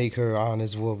gotta make her an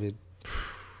honest woman.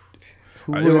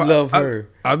 Who I- would I- love I- her?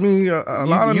 I mean, a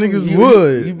lot of You- niggas you-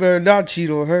 would. You better not cheat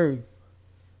on her,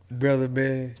 brother,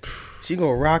 man. She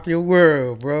gonna rock your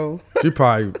world, bro. She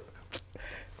probably.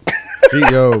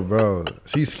 Bro.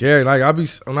 She scary. Like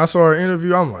when I saw her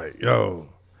interview, I'm like, yo,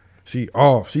 she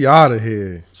off. She out of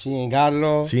here. She ain't got it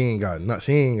all. She ain't got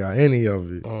any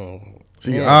of it. Oh,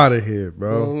 She man. out of here,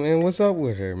 bro. Well, man, what's up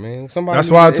with her, man? Somebody. That's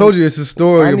why I told you it's a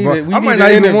story. we I might need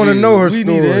not an even want to interview. know her We need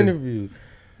an story. interview.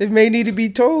 It may need to be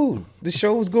told. The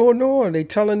show's going on. They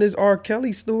telling this R.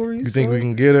 Kelly story. You think we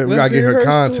can get her? We Let's gotta get hear her her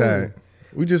contact.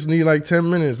 We just need like 10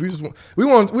 minutes. We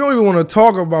don't even want to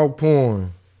talk about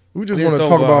porn. We just want to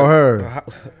talk about her.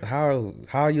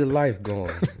 How your life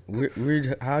going?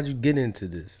 How'd you get into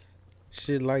this?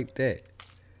 Shit like that.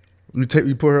 We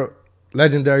put her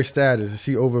legendary status. Is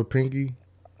she over Pinky?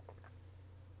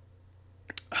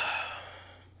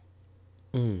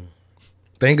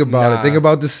 Think about it. Think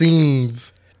about the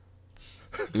scenes.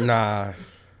 Nah,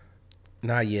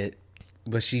 not yet.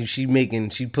 But she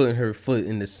putting her foot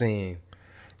in the sand.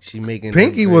 She making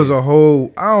Pinky was a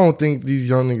whole. I don't think these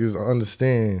young niggas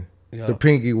understand Yeah. the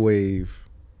Pinky wave.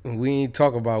 We ain't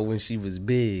talk about when she was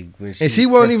big. And she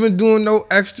wasn't even doing no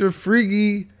extra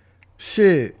freaky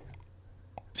shit.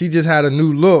 She just had a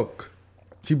new look.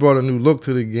 She brought a new look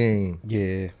to the game.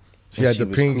 Yeah. She And had the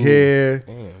was pink cool. hair,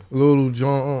 Damn. little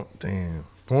John. Damn,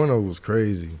 porno was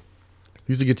crazy.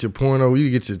 You used to get your porno. You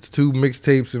get your 2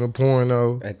 mixtapes in a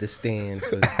porno At the stand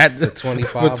for, At the- for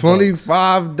 $25. for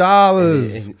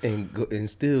 $25. And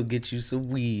still get you some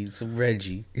weed, some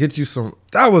Reggie. Get you some.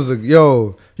 That was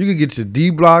you could get your D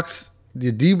Blocks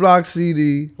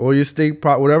CD or your State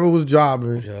Pop, whatever was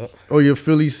jobbing, Yup. or your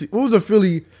Philly. What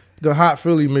was the hot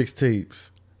Philly mixtapes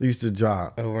they used to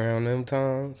job? Around them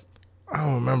times. I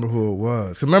don't remember who it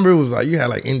was. 'Cause remember it was like you had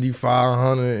like Indy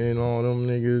 500 and all them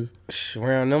niggas.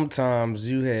 Around them times,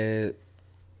 you had.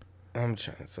 I'm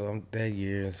that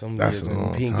year. Some That's years a when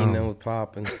long Pinky time. was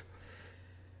popping. 'Cause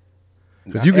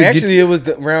you could Actually, get it was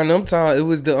around them time. It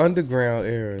was the underground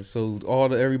era. So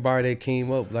everybody that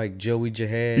came up, like Joey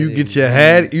Jihad. you get your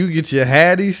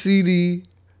Hattie CD.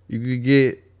 You could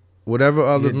get whatever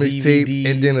other Your mixtape, DVDs.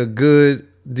 and then a good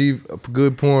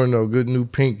porno, good new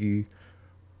Pinky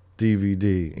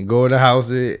DVD, and go in the house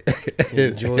and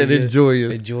enjoy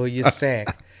your Enjoy your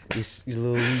sack. Your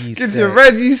little weed Get sack. your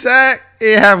Reggie sack.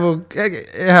 It have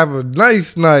a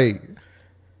nice night.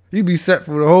 You be set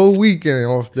for the whole weekend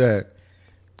off that.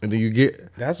 And then you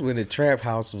get... That's when the trap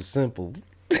house was simple.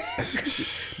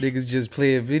 Niggas just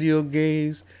playing video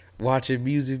games, watching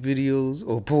music videos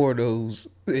or pornos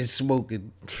and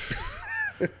smoking.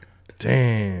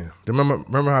 Damn.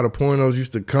 Remember how the pornos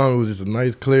used to come? It was just a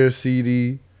nice clear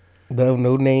CD.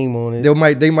 No name on it.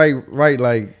 They might write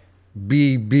like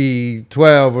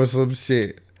BB12 or some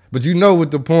shit. But you know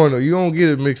with the porno, you don't get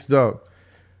it mixed up.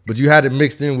 But you had it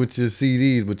mixed in with your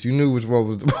CDs, but you knew which one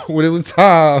was when it was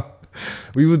time.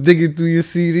 We was digging through your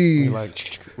CDs. You're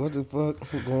like, what the fuck?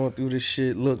 I'm going through this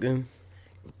shit looking.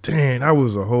 Damn, that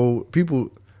was a whole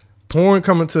porn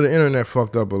coming to the internet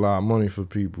fucked up a lot of money for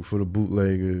people, for the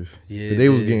bootleggers. Yeah, they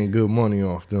was getting good money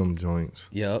off them joints.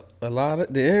 Yep. The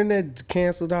internet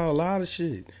canceled out a lot of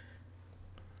shit.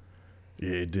 Yeah,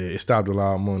 it did. It stopped a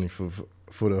lot of money for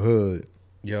the hood.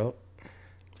 Yep.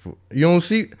 You don't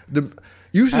see the.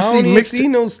 You should I see don't even mixed. see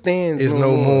no stands. It's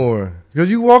no more because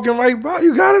you walking right by.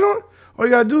 You got it on. All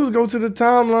you gotta do is go to the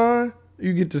timeline.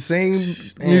 You get the same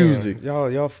music.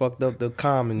 Y'all fucked up the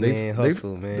common man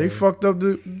hustle, man. They fucked up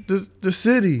the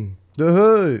city, the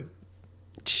hood.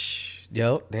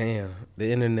 Yup, damn. The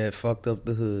internet fucked up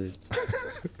the hood.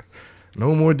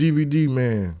 No more DVD,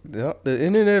 man. Yep, the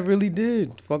internet really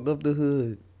did fuck up the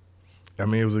hood. I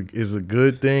mean, it's a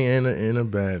good thing and a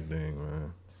bad thing,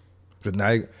 man. But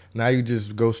now you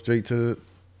just go straight to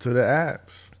the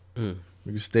apps. You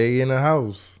can stay in the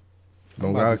house.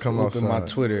 Don't gotta come outside. Open my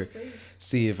Twitter,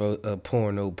 see if a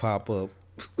porno pop up.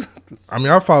 I mean,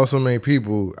 I follow so many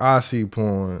people. I see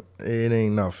porn. It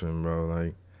ain't nothing, bro.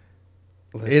 Like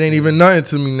it ain't even nothing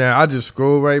to me now. I just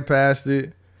scroll right past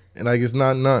it, and like it's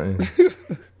not nothing.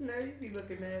 No, you be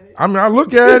looking at it. I mean, I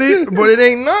look at it, but it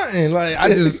ain't nothing. Like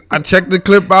I check the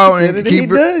clip out and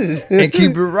keep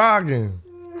it rocking.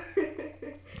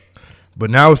 But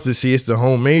now it's the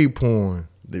homemade porn.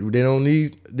 They don't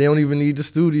even need the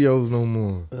studios no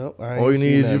more. All you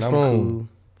need is your phone.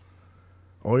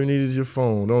 All you need is your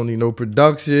phone. Don't need no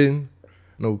production,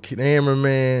 no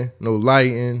cameraman, no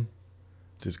lighting.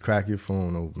 Just crack your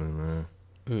phone open,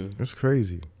 man. It's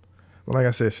crazy. But like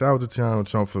I said, shout out to Tiana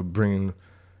Trump for bringing.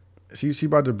 She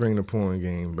about to bring the porn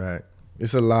game back.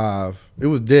 It's alive. It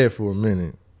was dead for a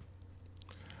minute.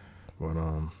 But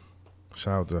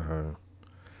shout out to her.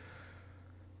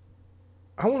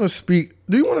 I want to speak.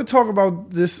 Do you want to talk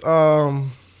about this?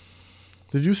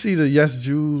 Did you see the Yes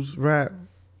Jews rap?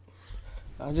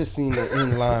 I just seen the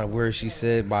inline where she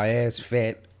said, "My ass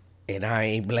fat and I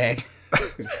ain't black."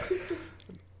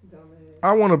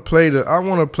 I want to play the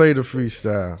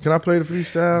freestyle. Can I play the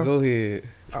freestyle? Go ahead.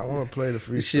 I want to play the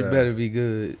freestyle. This shit better be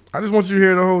good. I just want you to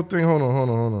hear the whole thing. Hold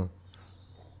on.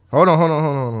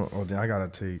 Oh, damn, I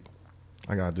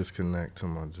gotta disconnect to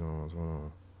my Jones. Hold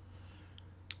on.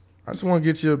 I just want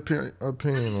to get your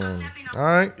opinion on it. All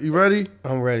right, you ready?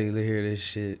 I'm ready to hear this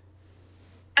shit.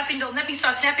 Don't let me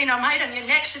start snapping. I'm right on your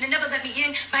neck. Should've never let me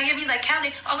in. Miami like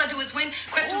Cali. All I do is win.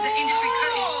 Crept through the industry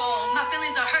curtain. My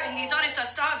feelings are hurting. These artists are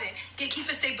starving.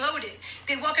 Gatekeepers stay bloated.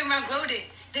 They walking around gloated.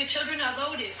 Their children are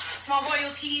loaded. Small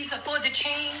royalties afford the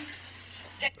chains.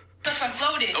 Just from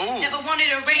floated. Never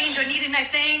wanted a range or needed nice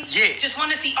things. Yeah. Just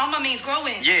want to see all my mains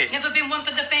growing. Yeah. Never been one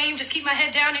for the fame. Just keep my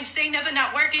head down and stay never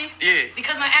not working. Yeah.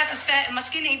 Because my ass is fat and my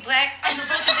skin ain't black. I'm the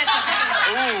vulture that's a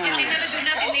hurting. If they never do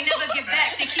nothing, they never give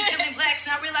back. They keep killing blacks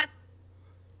and I realize.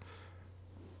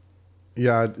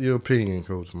 Yeah, your opinion,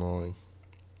 Coach Molly.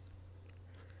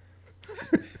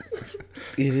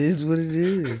 It is what it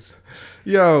is.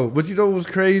 Yo, but you know what's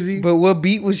crazy? But what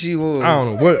beat was she on? I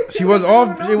don't know. What she was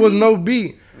off. It was no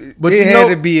beat. But it had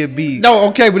to be a beat. No,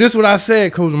 okay, but this is what I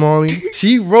said, Coach Molly.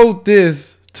 She wrote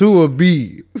this to a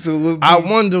beat. So what beat? I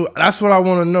wonder. That's what I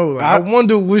want to know. Like, I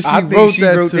wonder what I think she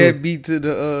wrote that beat to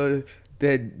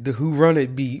the Who Run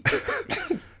It beat.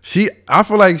 I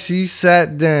feel like she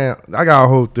sat down. I got a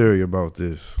whole theory about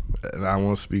this, and I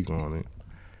want to speak on it.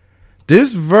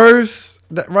 This verse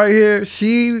right here,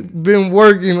 she been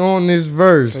working on this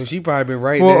verse. So she probably been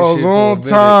writing for that a shit long for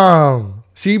time.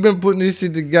 She been putting this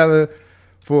shit together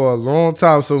for a long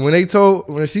time. So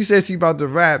when she said she about to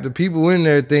rap, the people in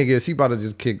there thinking she about to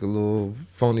just kick a little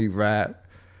phony rap.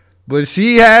 But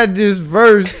she had this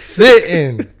verse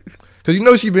sitting. Because you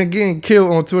know she been getting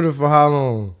killed on Twitter for how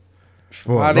long?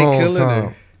 For Why a they long killing time.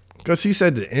 her? Because she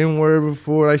said the N-word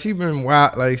before. Like she been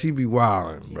wild. Like she be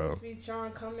wilding, bro. She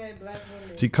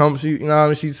you know what I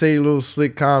mean? She say little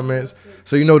slick comments.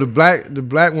 So you know the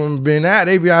black woman been at,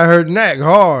 they be out her neck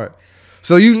hard.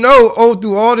 So you know,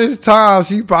 through all this time,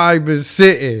 she probably been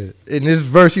sitting in this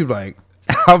verse. She like,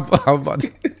 I'm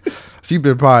She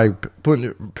been probably putting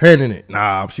it, penning it.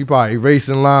 Nah, she probably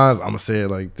erasing lines. I'ma say it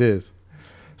like this.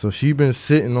 So she been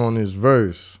sitting on this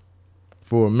verse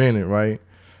for a minute, right?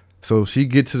 So she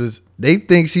get to this. They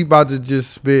think she about to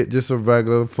just spit just a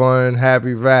regular, fun,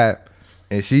 happy rap,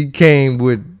 and she came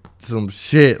with some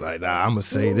shit like, nah, I'ma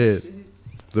say this.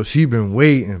 So she been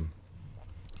waiting.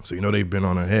 So you know they been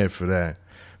on her head for that,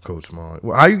 Coach Molly.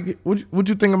 Well, what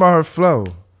you think about her flow?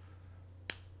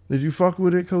 Did you fuck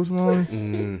with it, Coach Molly?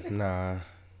 Nah.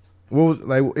 What was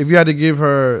like if you had to give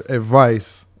her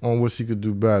advice on what she could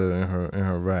do better in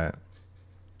her rap?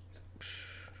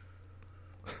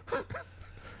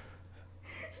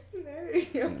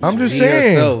 I'm just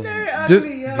saying.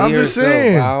 I'm just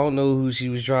saying. I don't know who she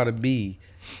was trying to be.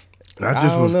 That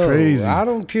just was crazy. I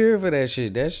don't care for that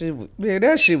shit. That shit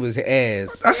was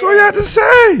ass. That's what you had to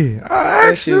say.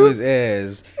 That shit was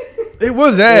ass. It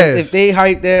was ass. If they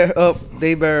hype that up,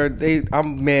 they better.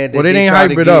 I'm mad. That well, they didn't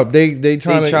hype it up. They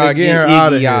trying to get her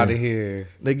out of here.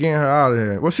 They getting her out of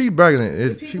here. Well, she better than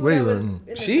it. She way better than.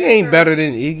 She ain't better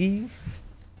than Iggy.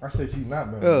 I say she's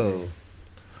not better. Oh.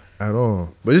 At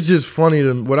all. But it's just funny.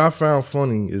 What I found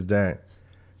funny is that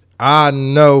I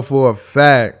know for a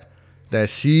fact that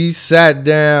she sat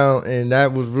down and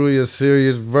that was really a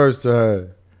serious verse to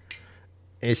her.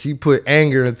 And she put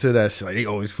anger into that shit. Like, they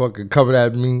always fucking coming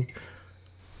at me.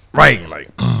 Right. Like,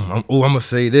 I'm going to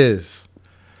say this.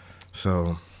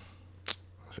 So,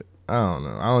 I don't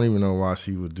know. I don't even know why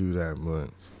she would do that, but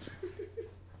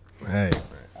hey.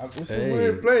 It's a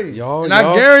weird place. And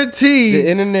I guarantee the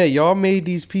internet, y'all made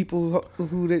these people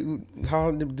how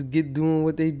to get doing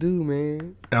what they do,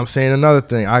 man. I'm saying another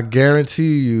thing. I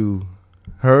guarantee you,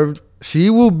 she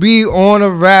will be on a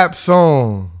rap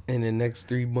song in the next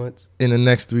 3 months. In the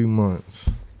next 3 months,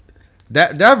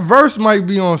 that verse might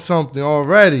be on something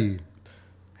already.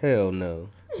 Hell no.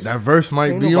 That verse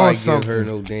might be on something. Give her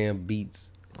no damn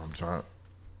beats. I'm trying.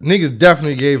 Niggas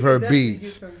definitely gave her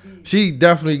beats. She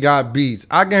definitely got beats.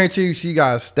 I guarantee you she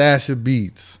got a stash of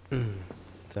beats.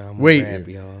 Wait,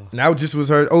 that just was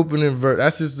her opening verse.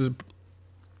 That's just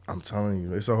I'm telling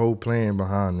you, it's a whole plan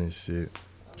behind this shit.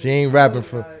 She ain't rapping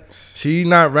for. She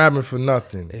not rapping for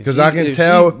nothing. Because I can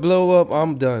tell. If she blow up,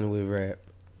 I'm done with rap.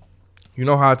 You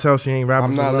know how I tell she ain't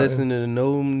rapping for nothing? I'm not listening to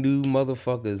no new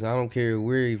motherfuckers. I don't care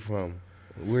where he from.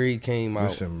 Where he came out.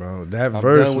 Listen, bro, that I'm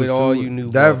verse done with was all you new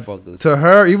motherfuckers. To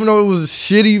her, even though it was a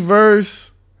shitty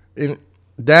verse,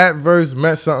 that verse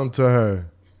meant something to her.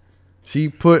 She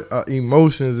put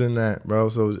emotions in that, bro.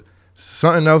 So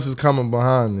something else is coming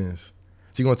behind this.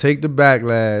 She gonna take the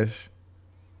backlash.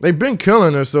 They been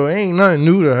killing her, so it ain't nothing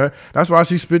new to her. That's why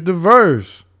she spit the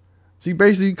verse. She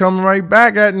basically coming right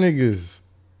back at niggas.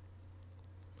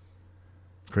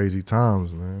 Crazy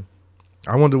times, man.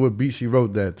 I wonder what beat she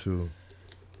wrote that to.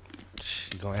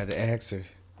 You gonna have to ask her.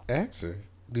 Ask her.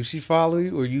 Do she follow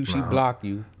you or she block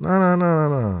you?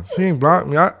 No. She ain't blocked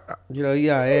me. You know, you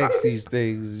gotta ask these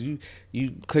things.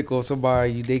 You click on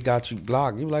somebody, they got you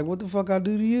blocked. You like, what the fuck I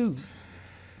do to you?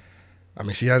 I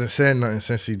mean, she hasn't said nothing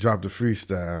since she dropped the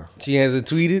freestyle. She hasn't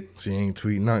tweeted? She ain't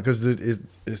tweeting nothing because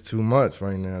it's too much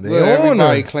right now. Well,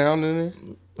 everybody clowning her.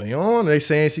 They on. They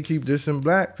saying she keep dissing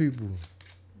black people.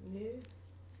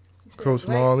 Coach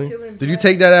Marley, did you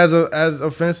take that as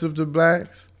offensive to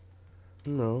blacks?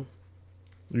 No,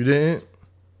 you didn't.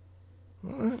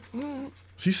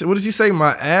 She said, "What did she say?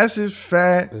 My ass is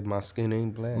fat. My skin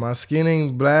ain't black. My skin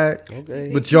ain't black. Okay,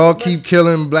 but y'all keep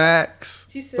killing blacks."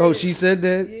 She said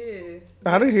that.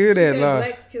 Yeah, I didn't hear that line.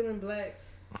 Blacks killing blacks.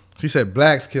 She said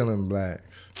blacks killing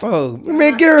blacks. Oh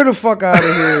man, get her the fuck out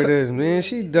of here, then, man.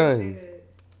 She done.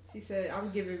 She said,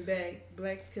 "I'm giving back.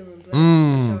 Blacks killing blacks."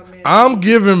 I'm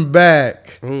giving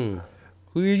back. Who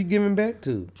are you giving back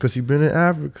to? Because she been in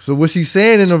Africa. So what she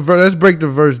saying in the verse, let's break the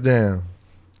verse down.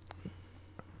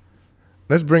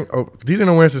 Let's bring, DJ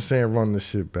No Answer saying run this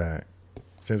shit back.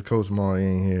 Since Coach Marley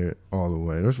ain't here all the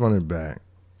way. Let's run it back.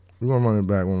 We're going to run it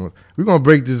back one more. We're going to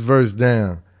break this verse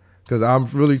down. Because I'm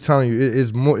really telling you,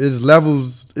 it's more, it's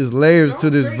levels, it's layers to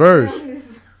this verse.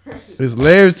 It's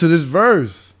layers to this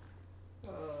verse.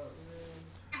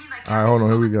 All right, hold on.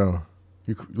 Here we go.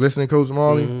 You listening, Coach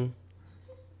Marley?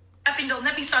 Don't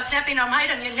let me start snapping on my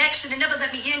on your neck. Should've never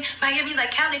let me in. Miami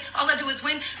like Cali. All I do is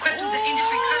win. Crept through the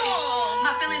industry curtain.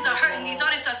 My feelings are hurting. These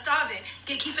artists are starving.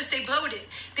 Gatekeepers stay bloated.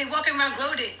 They walking around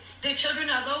gloated. Their children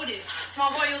are loaded.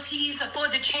 Small royalties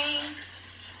afford the chains.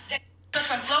 Just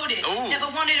from floated.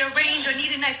 Never wanted a range or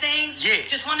needed nice things. Yeah.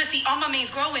 Just want to see all my mains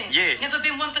growing. Yeah. Never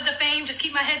been one for the fame. Just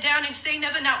keep my head down and stay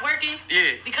never not working.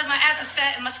 Yeah. Because my ass is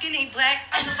fat and my skin ain't black.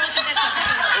 And the vulture that's a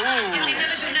and they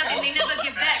never do nothing. They never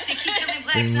give back. They keep killing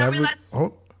blacks.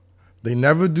 They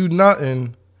never do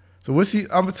nothing. So what she?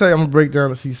 I'm gonna tell you. I'm gonna break down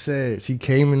what she said. She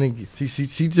came in.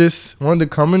 She just wanted to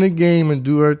come in the game and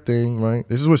do her thing. Right.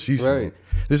 This is what she's saying. Right.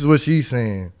 This is what she's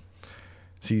saying.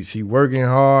 She working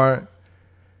hard.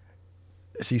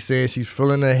 She saying she's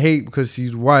feeling the hate because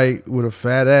she's white with a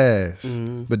fat ass.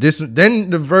 Mm-hmm. But then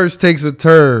the verse takes a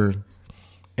turn,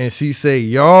 and she say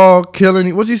y'all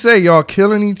killing. What she say? Y'all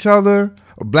killing each other?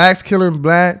 Or blacks killing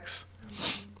blacks?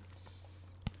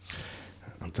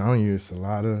 I'm telling you, it's a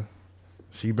lot of.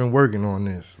 She been working on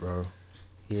this, bro.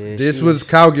 Yeah, This was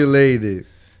calculated.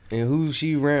 And who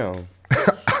she round?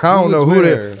 I don't know who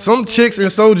that. Some chicks in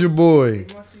Soldier Boy.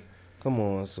 Come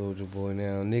on, Soldier Boy.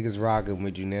 Now niggas rocking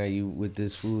with you. Now you with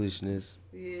this foolishness.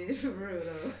 Yeah, for real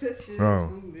though. That shit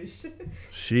Bro. is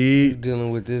foolish. You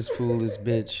dealing with this foolish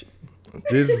bitch.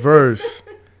 This verse.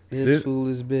 This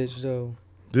foolish bitch though.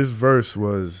 This verse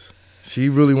was. She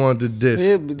really wanted to diss.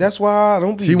 Yeah, but that's why I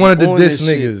don't be. She wanted to on diss this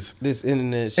shit, niggas. this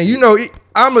internet shit. And you know,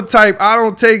 I'm a type. I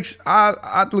don't take.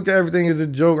 I look at everything as a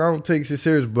joke. I don't take shit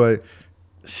serious. But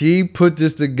she put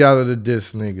this together to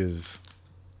diss niggas.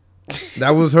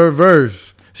 That was her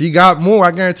verse. She got more.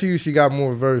 I guarantee you, she got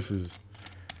more verses.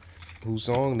 Whose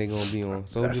song they gonna be on?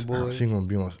 Soldier Boy. She gonna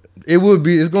be on. It would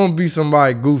be. It's gonna be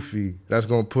somebody goofy that's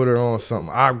gonna put her on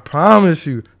something. I promise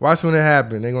you. Watch when it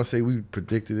happen. They gonna say we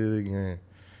predicted it again.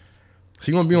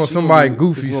 She gonna be on somebody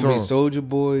goofy song. It's gonna be Soldier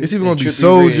Boy. It's even gonna be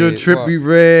Soldier, Trippie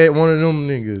Red, one of them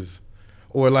niggas,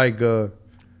 or like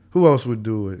who else would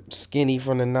do it? Skinny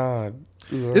from the Nod.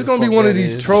 It's gonna be one of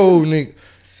these troll niggas.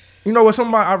 You know what?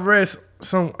 Somebody I read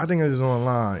some. I think it was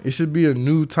online. It should be a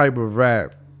new type of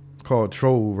rap called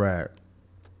troll rap.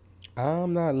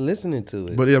 I'm not listening to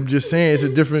it. But I'm just saying it's a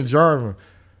different genre.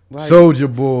 Like, Soldier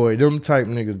Boy, them type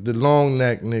niggas, the long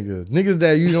neck niggas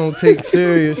that you don't take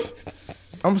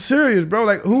serious. I'm serious, bro.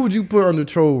 Like, who would you put on the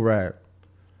troll rap?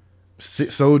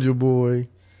 Soldier Boy.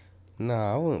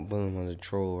 Nah, I wouldn't put him on the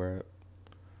troll rap.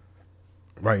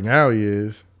 Right now he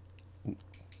is.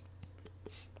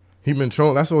 He been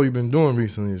trolling. That's all he been doing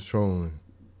recently is trolling.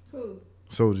 Who?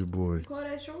 Soldier Boy. You call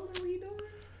that trolling? What he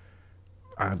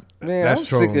doing? Man, I'm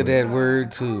sick of that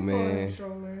word too, man.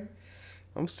 Trolling.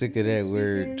 I'm sick of that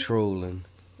word trolling.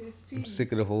 I'm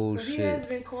sick of the whole shit. He has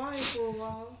been quiet for a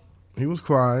while. He was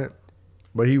quiet,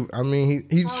 but he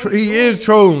is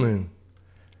trolling.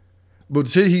 But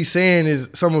shit he's saying is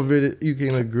some of it you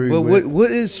can agree but with. But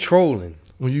what is trolling?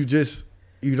 When you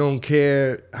don't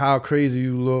care how crazy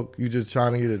you look, you just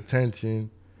trying to get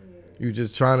attention. You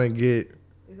just trying to get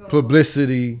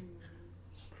publicity.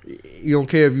 You don't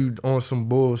care if you on some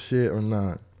bullshit or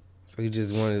not. So you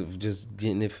just want to just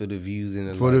getting it for the views and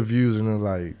the for likes. the views and the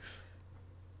likes.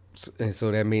 And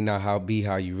so that may not be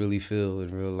how you really feel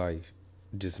in real life.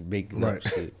 Just making up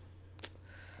shit.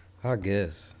 I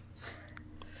guess.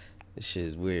 This shit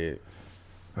is weird.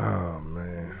 Oh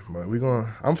man, but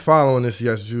I'm following this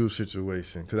Yes Jews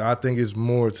situation because I think it's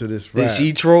more to this rap. Is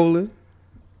she trolling?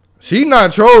 She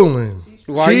not trolling.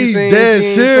 She's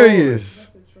dead serious.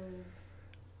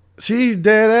 She's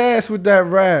dead ass with that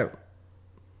rap.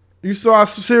 You saw how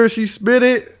serious she spit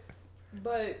it?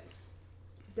 But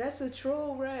that's a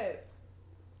troll rap.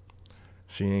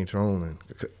 She ain't trolling.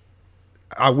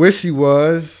 I wish she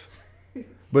was,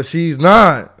 but she's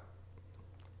not.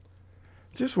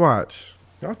 Just watch.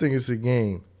 Y'all think it's a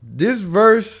game. This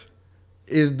verse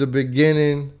is the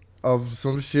beginning of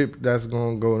some shit that's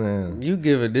gonna go down. You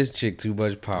giving this chick too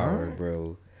much power,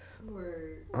 bro.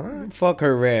 Fuck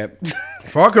her rap.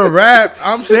 Fuck her rap.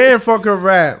 I'm saying fuck her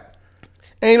rap.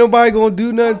 Ain't nobody gonna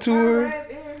do nothing to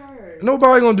her.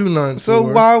 Nobody gonna do nothing so to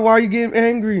her. why are you getting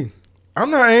angry? I'm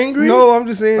not angry. No, I'm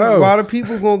just saying why the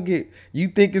people gonna get, you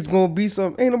think it's gonna be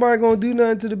something. Ain't nobody gonna do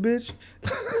nothing to the bitch.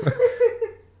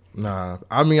 Nah,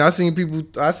 I mean I seen people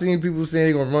saying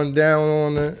they gonna run down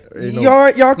on her.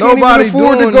 Y'all can't even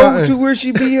afford to go to where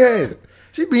she be at.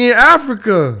 She be in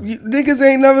Africa. Niggas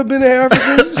ain't never been to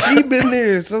Africa. She been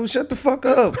there, so shut the fuck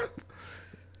up.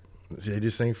 They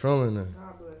just ain't feeling her.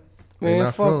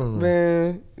 Man, fuck,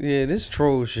 man. Yeah, this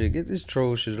troll shit. Get this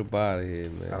troll shit up out of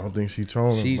here, man. I don't think she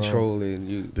trolling. She bro. trolling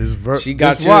you. She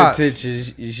got your attention.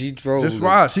 She trolling. Just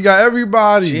watch. She got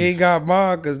everybody. She ain't got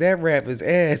mine because that rap is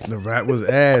ass. The rap was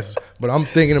ass. But I'm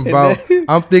thinking about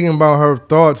her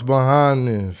thoughts behind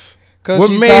this.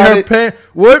 What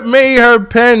made her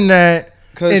pen that?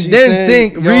 And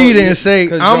then read it and say,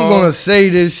 I'm going to say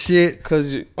this shit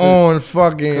on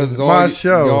fucking my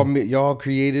show. Y'all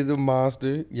created a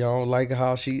monster. Y'all don't like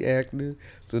how she acted.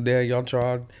 So now y'all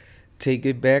try to take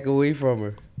it back away from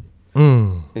her.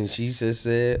 And she just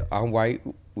said, I'm white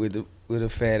with a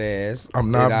fat ass.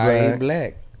 I'm not black. I ain't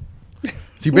black.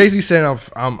 She basically said,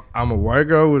 I'm a white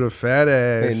girl with a fat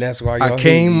ass. And that's why y'all I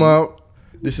came up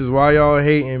This is why y'all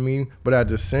hating me. But at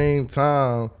the same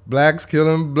time, blacks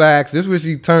killing blacks. This is where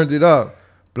she turned it up.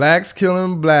 Blacks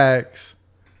killing blacks.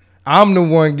 I'm the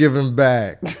one giving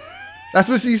back. That's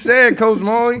what she said, Coach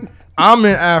Molly. I'm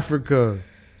in Africa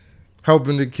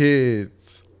helping the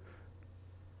kids.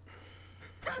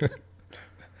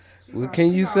 What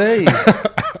can you say? You just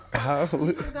gotta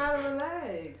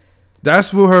relax.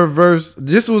 That's what her verse.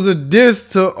 This was a diss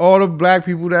to all the black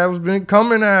people that was been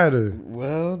coming at her.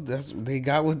 Well, they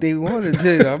got what they wanted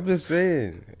to. I'm just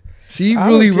saying. She I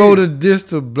really don't wrote care. a diss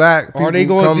to black people. Are they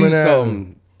gonna coming do at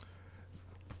something? Her.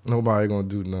 Nobody gonna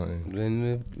do nothing.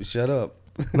 Then shut up.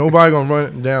 Nobody gonna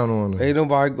run it down on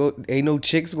her. Ain't no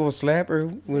chicks gonna slap her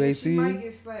when they see She might her.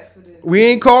 get slapped for this. We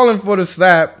ain't calling for the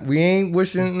slap. We ain't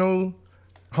wishing no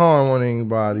harm on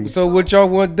anybody. So what y'all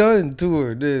want done to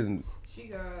her then? She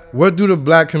got. What do the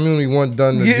black community want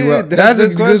done to Yeah, do? that's That's a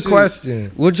the good question.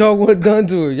 question. What y'all want done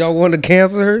to her? Y'all want to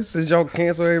cancel her since y'all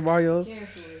cancel everybody else?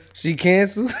 Cancel it. She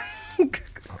canceled.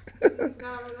 Just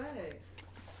gotta relax.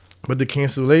 But the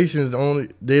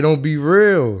cancellations they don't be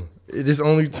real. It just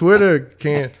only Twitter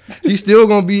can. She's still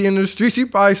gonna be in the street. She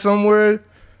probably somewhere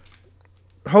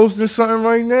hosting something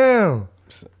right now.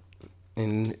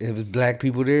 And it was black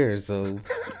people there, so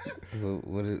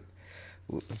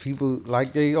people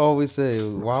like they always say,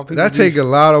 why people That be take a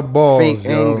lot of balls, fake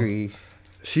yo. angry?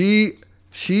 She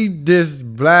dissed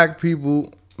black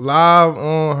people live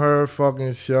on her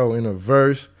fucking show in a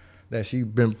verse that she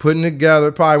been putting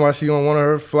together. Probably while she on one of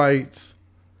her flights.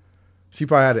 She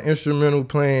probably had an instrumental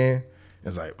playing.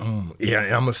 It's like, yeah,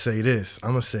 I'm gonna say this.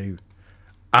 I'm gonna say,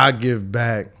 I give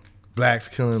back. Blacks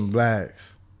killing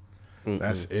blacks.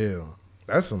 That's ill.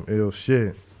 That's some ill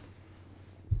shit.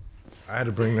 I had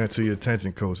to bring that to your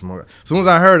attention, Coach Maury. As soon as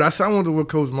I heard, I said, I wonder what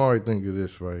Coach Maury think of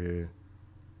this right here.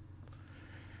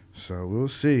 So we'll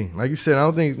see. Like you said, I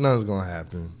don't think nothing's gonna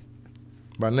happen.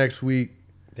 By next week,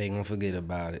 They gonna forget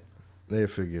about it. they'll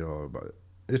forget all about it.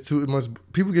 It's too much.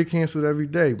 People get canceled every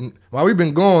day. While we've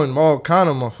been going, all kind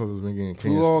of motherfuckers been getting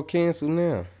canceled. Who all canceled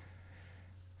now?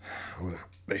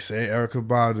 They say Erykah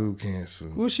Badu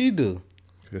canceled What she do?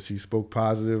 because she spoke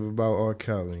positive about R.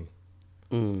 Kelly.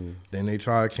 Mm. Then they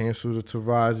try to cancel the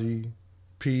Taraji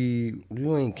P.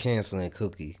 You ain't canceling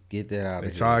Cookie. Get that out They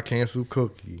of try here. to cancel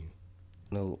Cookie.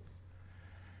 No.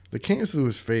 The cancel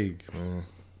is fake, man.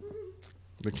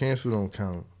 The cancel don't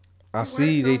count. I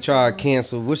see they try to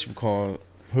cancel what you call it.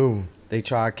 Who? They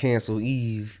try to cancel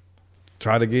Eve,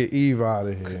 Try to get Eve out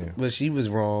of here. but she was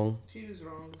wrong She was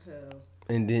wrong as hell.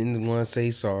 and didn't want to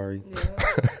say sorry.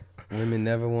 Yeah. Women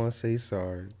never want to say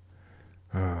sorry.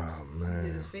 Oh, Did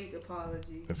man. a fake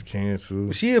apology. It's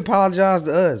canceled. She apologized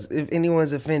to us. If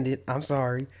anyone's offended, I'm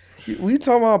sorry. We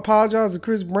talking about apologize to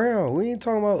Chris Brown. We ain't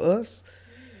talking about us.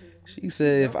 She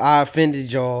said, if I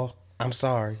offended y'all, I'm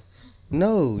sorry.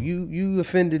 No, you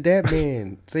offended that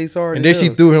man. Say sorry. And to then she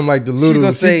him. threw him like the little.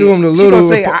 gonna She say, threw him the she little.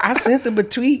 gonna say, I sent him a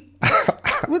tweet.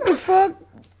 What the fuck?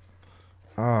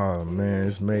 Oh, man.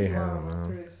 It's mayhem, man.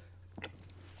 Chris.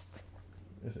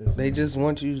 They just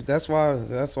want you. That's why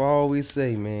I always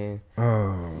say, man.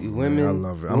 Oh, You man, women, I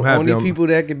love it. the I'm happy. only I'm, people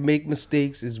that can make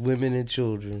mistakes is women and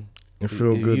children. it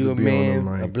feel If good you to a be man, on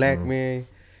the mic, a black man. man,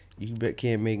 you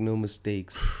can't make no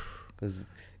mistakes. Because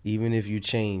even if you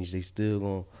change, they still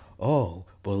going, oh,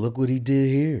 but look what he did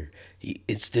here.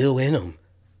 It's still in him.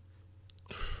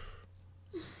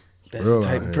 That's real the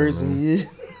type out of here, person man. he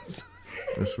is.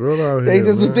 It's real out They here,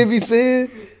 just what man. they be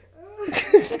saying.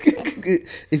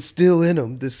 It's still in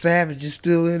him. The savage is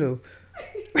still in him.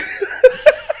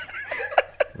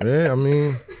 Yeah, I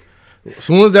mean, as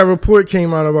soon as that report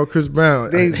came out about Chris Brown,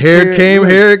 They here it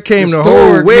came, the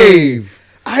whole historic wave.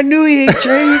 I knew he ain't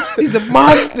changed. He's a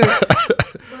monster.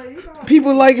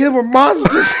 People like him are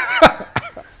monsters.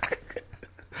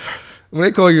 When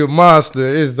they call you a monster,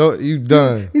 it's you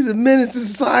done. He's a menace to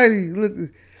society. Look,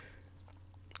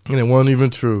 And it wasn't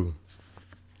even true.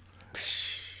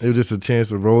 It was just a chance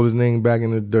to roll his name back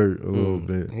in the dirt a little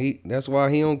bit. that's why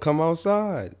he don't come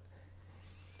outside.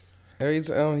 Every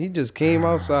time he just came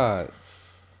outside.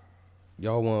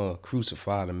 Y'all want to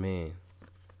crucify the man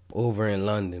over in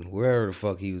London, wherever the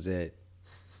fuck he was at.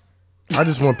 I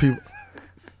just want people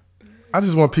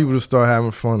to start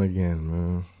having fun again,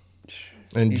 man.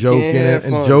 And You joking can't have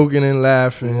and fun. joking and You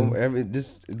laughing. know,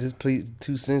 this place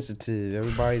too sensitive.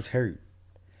 Everybody's hurt.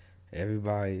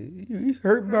 Everybody, you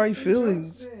hurt by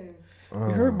feelings. You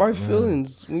hurt by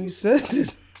feelings when you said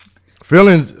this.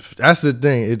 Feelings, that's the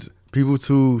thing. It's people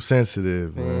too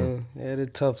sensitive, man. Man, they had a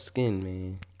tough skin,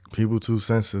 man. People too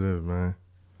sensitive, man.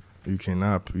 You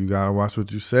gotta watch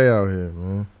what you say out here,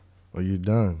 man. Or you're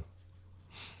done.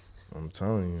 I'm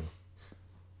telling you.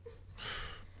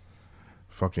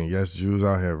 Fucking Yes Jews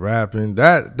out here rapping.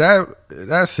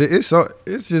 That's it. It's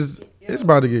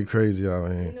about to get crazy out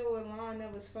You here. know what line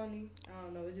that was funny? I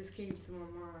don't know. It just came to my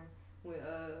mind when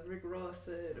Rick Ross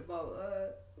said about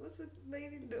what's the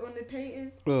lady on the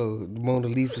painting? Oh, Mona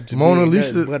Lisa. To Mona me,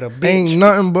 Lisa nothing but a bitch. ain't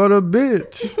nothing but a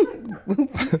bitch. That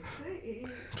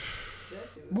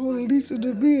shit was Mona funny. Lisa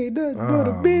to me ain't nothing but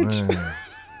a bitch. Man.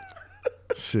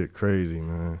 Shit crazy,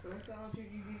 man. Sometimes you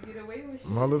can get away with shit.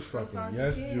 Motherfucking Sometimes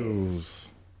Yes you can't. Jews.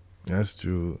 Yes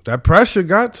Jews. That pressure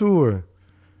got to her.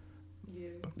 Yeah.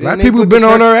 Black they people put been the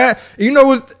on her ass. You know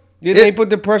what? Did they put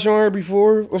the pressure on her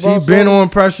before? She been on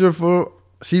pressure for.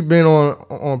 She been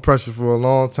on pressure for a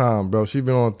long time, bro. She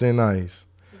been on thin ice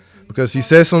because she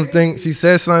said something. She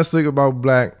said something slick about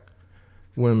black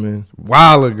women a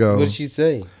while ago. What'd she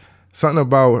say? Something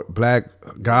about black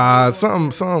guys. Some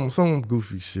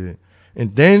goofy shit.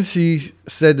 And then she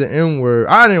said the N word.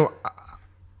 I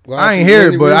ain't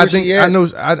hear it, but I think I know.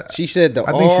 She said the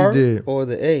I think R she did. or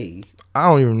the A. I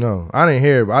don't even know. I didn't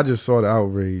hear it, but I just saw the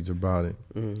outrage about it.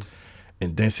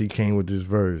 And then she came with this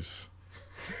verse.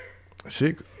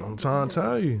 Shit, I'm trying to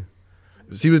tell you.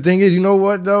 See, the thing is, you know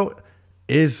what, though?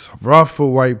 It's rough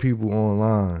for white people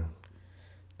online.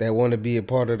 That want to be a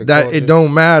part of the That culture. it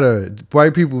don't matter.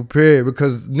 White people, period.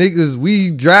 Because niggas,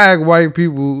 we drag white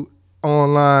people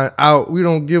online out. We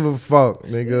don't give a fuck,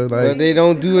 nigga. But Like, they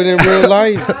don't do it in real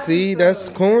life. See, that's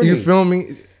corny. you feel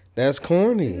me? That's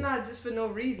corny. It's not just for no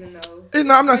reason though. It's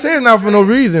not, I'm not saying not for no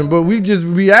reason, but we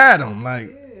just be at them.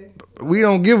 Like, we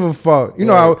don't give a fuck. You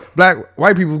know how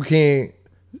white people can't.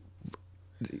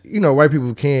 You know, white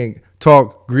people can't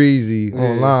talk greasy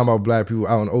online about black people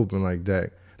out in the open like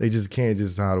that. They just can't.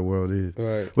 Just how the world is.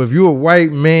 Right. But if you a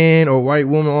white man or white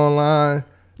woman online,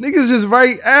 niggas is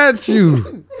right at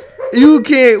you. You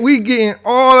can't. We getting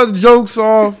all the jokes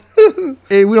off, and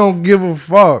we don't give a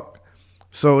fuck.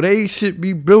 So they should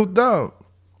be built up.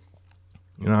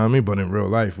 You know what I mean? But in real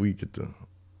life, we get the.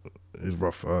 It's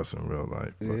rough for us in real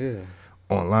life. But Yeah.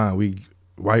 online, we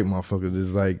white motherfuckers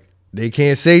is like they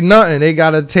can't say nothing. They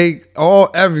gotta take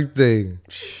everything,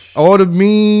 all the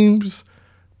memes.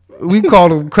 We call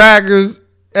them crackers.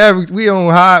 We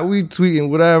on hot. We tweeting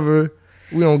whatever.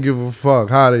 We don't give a fuck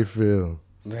how they feel.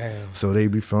 Damn. So they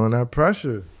be feeling that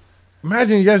pressure.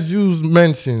 Imagine Yes Jews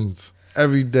mentions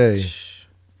every day.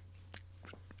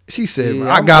 She said,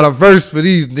 Yeah, I got a verse for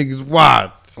these niggas.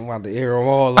 Watch. I'm about to air them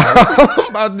all out. I'm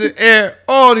about to air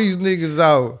all these niggas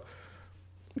out.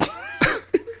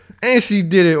 And she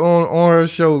did it on her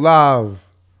show live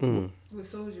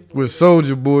with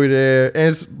Soulja Boy there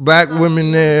and black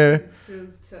women there.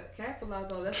 To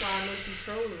capitalize on. That's why I know she's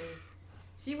trolling.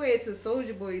 She waited till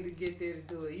Soulja Boy to get there to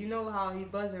do it. You know how he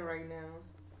buzzing right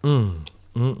now.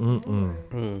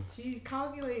 She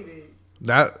calculated.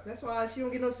 That's why she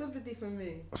don't get no sympathy from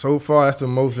me. So far, that's the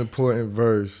most important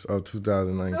verse of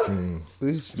 2019.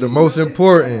 The most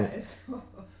important.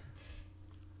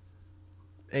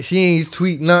 And she ain't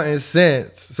tweet nothing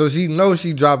since. So she knows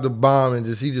she dropped a bomb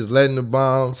and she just letting the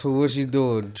bomb So what she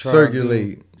doing? Trying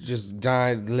circulate. to just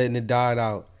letting it die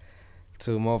out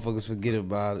till motherfuckers forget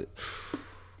about it.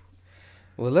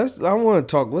 Well, let's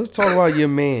talk about your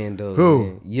man though.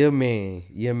 Who? Man.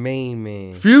 Your main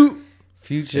man.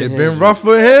 Future. It Hendrix. been rough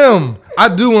for him.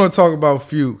 I do want to talk about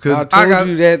Future I because told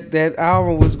you that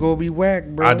album was gonna be whack,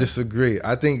 bro. I disagree.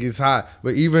 I think it's hot,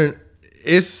 but even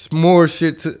it's more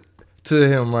shit to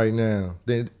him right now.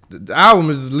 The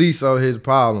album is the least of his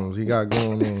problems he got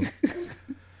going on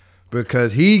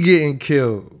because he getting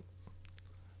killed.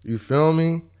 You feel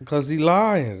me? Because he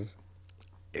lying.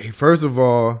 First of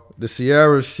all, the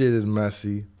Sierra shit is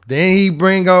messy. Then he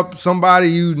bring up somebody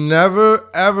you never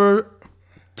ever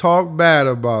talk bad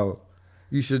about.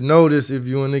 You should know this if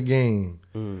you in the game.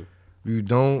 You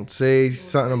don't say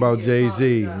something about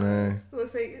Jay-Z, man.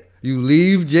 You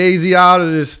leave Jay-Z out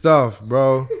of this stuff,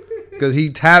 bro. Because he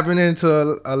tapping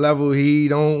into a level he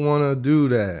don't want to do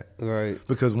that. Right.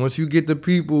 Because once you get the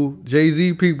people,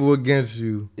 Jay-Z people against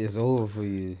you, It's over for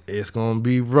you. it's going to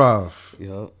be rough.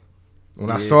 Yup. When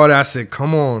I saw that, I said,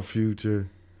 come on, Future.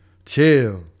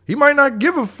 Chill. He might not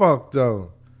give a fuck,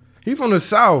 though. He from the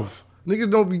South.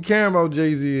 Niggas don't be caring about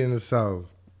Jay-Z in the South.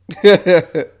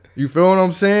 You feel what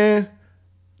I'm saying?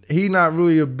 He not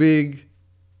really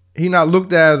he not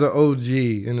looked at as an OG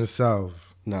in the South.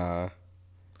 Nah.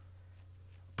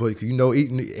 But you know,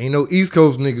 ain't no East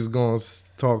Coast niggas gonna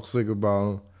talk slick about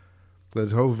him.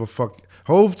 Let's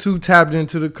Hove too tapped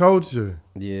into the culture.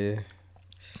 Yeah.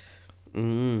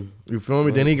 You feel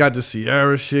me? Then he got the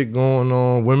Sierra shit going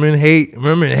on. Women hate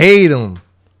him.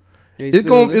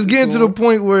 It's getting to the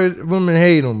point where women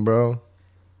hate him, bro.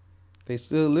 They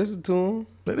still listen to him.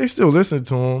 They still listen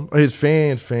to him. His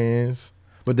fans.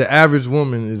 But the average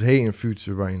woman is hating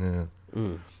Future right now.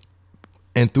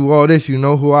 And through all this, you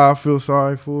know who I feel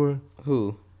sorry for?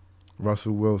 Who?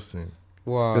 Russell Wilson.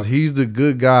 Why? Because he's the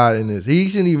good guy in this. He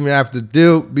shouldn't even have to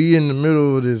be in the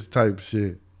middle of this type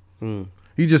shit.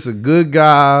 He's just a good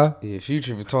guy. Yeah,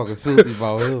 Future was talking filthy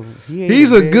about him.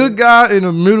 He's a good guy in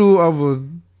the middle of a...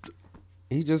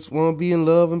 He just want to be in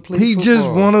love and play He football. just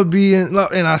want to be in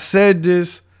love. And I said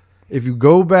this. If you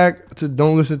go back to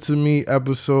Don't Listen to Me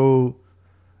episode,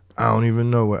 I don't even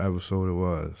know what episode it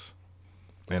was.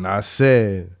 And I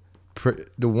said,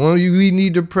 the one we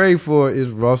need to pray for is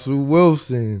Russell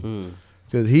Wilson.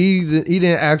 Because he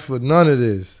didn't ask for none of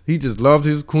this. He just loved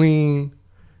his queen.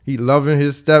 He loving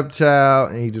his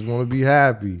stepchild. And he just want to be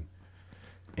happy.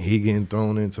 And he getting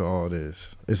thrown into all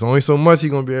this. It's only so much he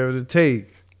going to be able to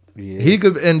take. Yeah. He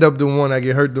could end up the one that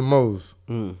get hurt the most.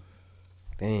 Damn.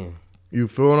 You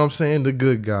feel what I'm saying? The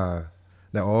good guy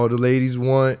that all the ladies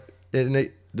want, and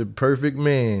the perfect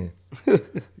man.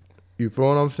 You feel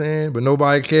what I'm saying? But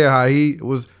nobody care how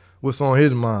what's on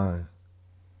his mind.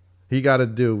 He got to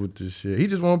deal with this shit. He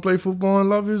just want to play football and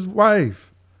love his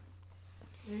wife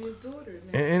And his daughter.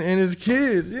 and his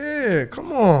kids. Yeah,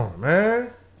 come on,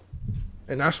 man.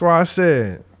 And that's why I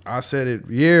said it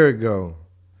a year ago.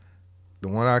 The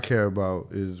one I care about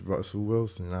is Russell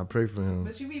Wilson. I pray for him.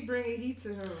 But you be bringing heat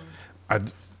to him. I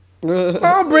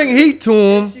don't bring heat to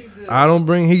him. Yes, you do. I don't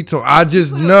bring heat to him. I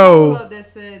just Put a know. poll up that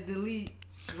said delete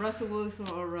Russell Wilson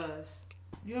or Russ.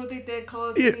 You don't think that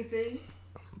caused Yeah. anything?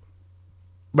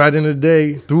 By the end of the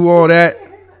day, through all that,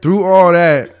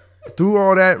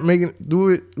 do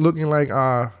it looking like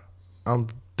I'm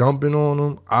dumping on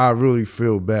him. I really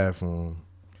feel bad for him.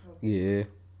 Yeah.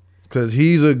 Cause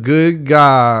he's a good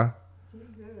guy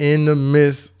in the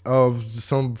midst of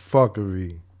some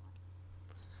fuckery.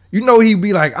 You know he'd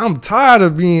be like, I'm tired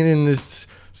of being in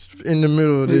the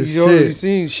middle of this You know, shit. you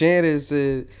seen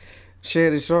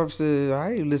Shannon Sharp said,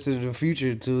 I ain't listen to the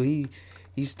Future until he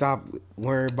stopped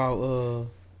worrying about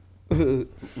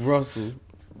Russell. He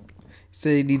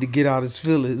said he need to get out his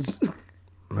feelings.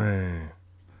 Man.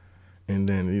 And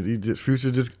then Future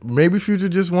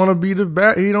just want to be the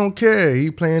bad. He don't care.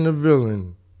 He playing the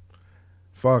villain.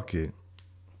 Fuck it.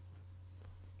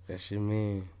 That's your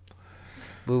man.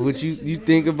 But what you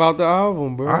think about the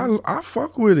album, bro? I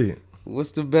fuck with it.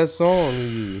 What's the best song to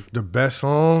you? The best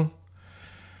song?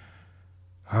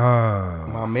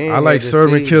 My man. I like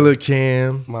Servant Killer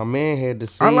Cam. My man had to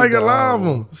say I like a lot of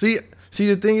them. See,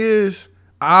 the thing is,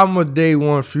 I'm a day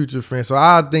one Future fan, so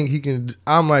I think he can.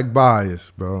 I'm like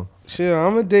biased, bro. Sure,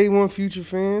 I'm a day one Future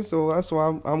fan, so that's why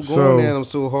I'm going at him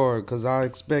so hard, because I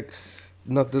expect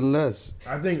nothing less.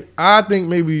 I think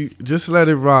maybe just let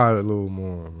it ride a little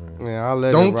more, man. Yeah, I'll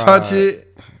let Don't it ride. touch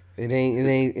it. It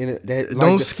ain't that.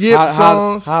 Don't skip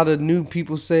songs. How the new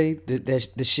people say that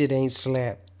the shit ain't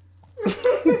slap.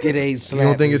 It ain't slapping.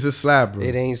 You don't think it's a slapper?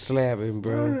 It ain't slapping,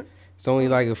 bro. It's only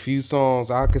like a few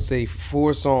songs. I could say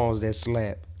 4 songs that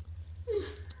slap.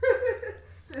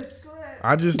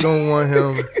 I just don't want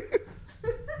him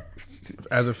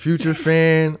as a Future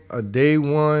fan, a day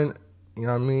one. You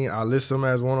know what I mean? I list him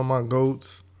as one of my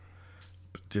GOATs.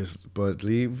 But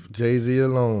leave Jay-Z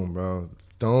alone, bro.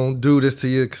 Don't do this to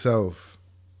yourself.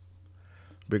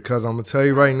 Because I'm gonna tell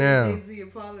you right now. Jay-Z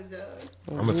apologized.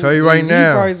 I'm gonna tell you right Jay-Z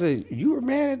now. probably said, you were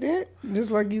mad at that?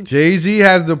 Just like you. Jay-Z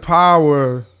has the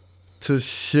power to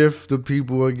shift the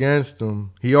people against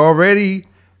him. The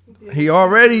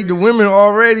women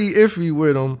already iffy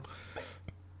with him.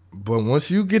 But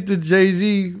once you get the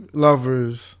Jay-Z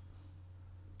lovers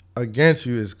against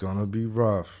you, it's gonna be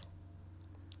rough.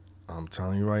 I'm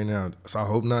telling you right now. So I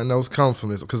hope nothing else comes from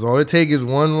this. Because all it takes is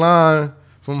one line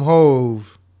from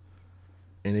Hove,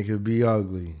 and it could be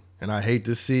ugly. And I hate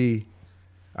to see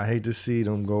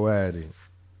them go at it.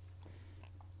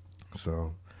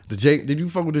 So did you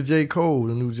fuck with the J. Cole,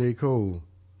 the new J. Cole?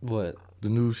 What? The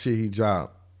new shit he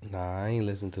dropped. Nah, I ain't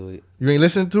listen to it. You ain't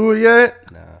listened to it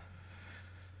yet? Nah.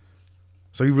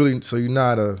 So you're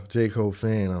not a J. Cole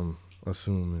fan, I'm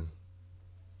assuming.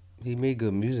 He made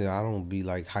good music. I don't be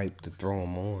like hyped to throw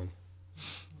him on.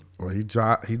 Well, he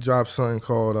dropped something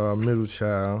called Middle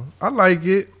Child. I like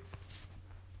it.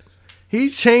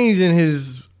 He's changing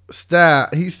his style.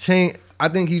 I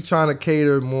think he's trying to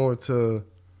cater more to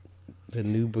the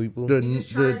new people, the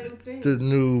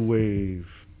new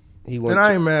wave. And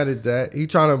I ain't mad at that. He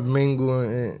trying to mingle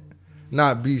and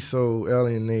not be so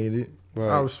alienated. Right.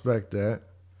 I respect that.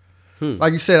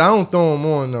 Like you said, I don't throw him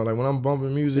on though. Like when I'm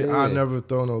bumping music, I never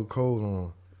throw no Cole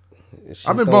on.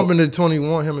 I've been bumping to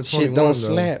 21, him and 21. Shit don't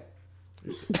slap.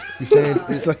 You saying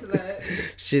It's like,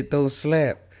 shit don't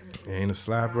slap. ain't a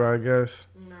slapper? I guess.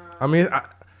 Nah. I mean,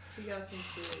 He got some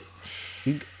shit.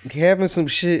 You having some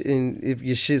shit, and if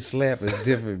your shit slap, it's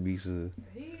different, Bisa.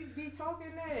 He be talking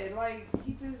that like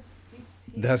he just.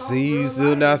 He That's talk see, you real still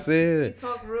life. not saying He it.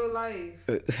 talk real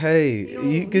life. Hey, He don't-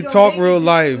 you he can don't talk make it real just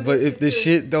life, for but the if the shit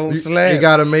shit don't you slap,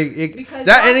 gotta make it. Because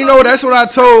That and y'all you know so that's what I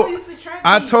used to- told. y'all used to trap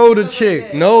I beats told and the stuff like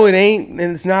chick. that. no, it ain't, and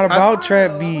it's not about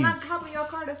trap When I beats. hop in your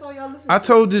car, that's all y'all listen I to.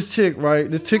 told this chick,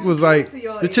 right? This chick was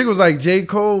like, J.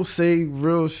 Cole say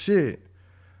real shit.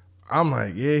 I'm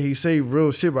like, yeah, he say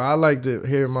real shit, but I like to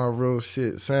hear my real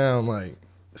shit sound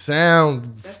That's what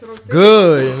I'm saying.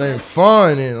 good and like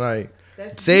fun and like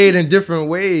That's say it in beats. different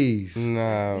ways.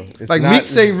 Nah, it's Like not Meek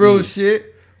say this real beat.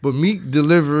 shit, but Meek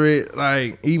deliver it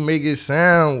like he make it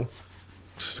sound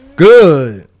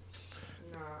good.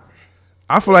 Nah.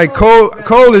 I feel like Cole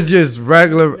Cole is just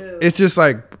regular. No. It's just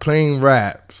like plain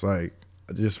raps, like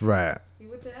just rap. He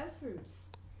with the essence.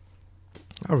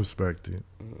 I respect it.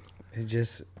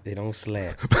 It don't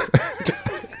slap.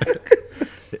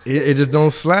 It just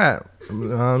don't slap. You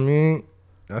know what I mean,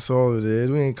 that's all it is.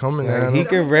 We ain't coming Like, down. he He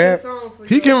can rap.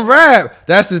 can rap.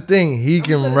 That's the thing. He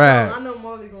can I rap. know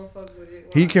Marley gonna fuck with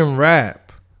it. He can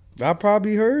rap. I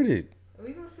probably heard it.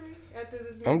 We gonna see after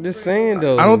this. I'm next just break. saying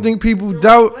though. I don't think people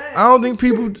doubt. I don't think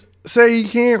people say he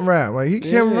can't rap. Like he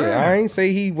can Yeah, rap. I ain't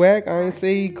say he whack. I ain't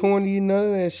say he corny.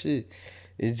 None of that shit.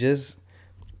 It just.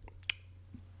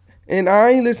 And I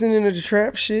ain't listening to the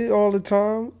trap shit all the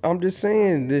time. I'm just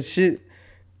saying the shit.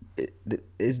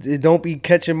 It don't be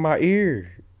catching my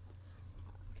ear.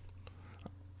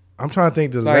 I'm trying to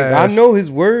think the Like last. I know his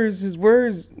words.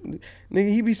 Nigga,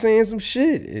 he be saying some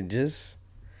shit. It just.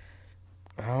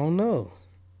 I don't know.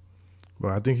 But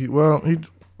I think he like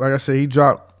I said, he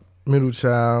dropped Middle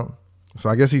Child. So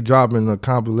I guess he dropping a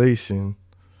compilation.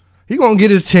 He gonna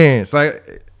get his chance.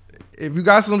 Like if you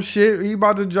got some shit, he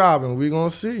about to drop and we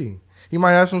gonna see. He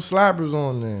might have some slappers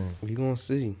on there. We gonna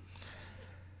see.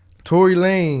 Tory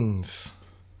Lanez.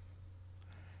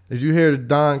 Did you hear the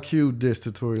Don Q diss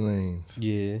to Tory Lanez?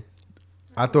 Yeah.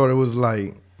 I thought it was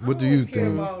like, what do you I don't care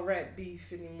think? about rap beef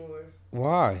anymore.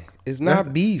 Why? It's not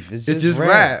That's- beef. It's it's just just rap.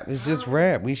 rap. It's just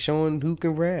rap. We showing who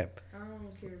can rap. I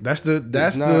don't care. That's the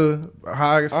not-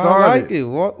 how it I started. like it.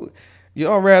 What?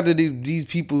 Y'all rather these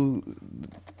people?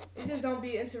 It just don't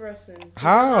be interesting.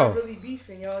 How? Y'all not really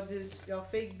beefing. Y'all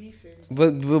fake beefing.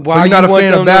 But why you're not you a want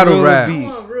fan of them to battle really rap? I beef?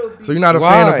 want real beef. So you're not a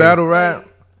fan Why? of battle rap? Like,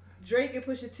 Drake and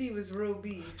Pusha T was real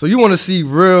beef. So you want to see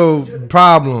real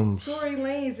problems? Tory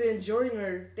Lanez and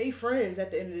Joyner, they friends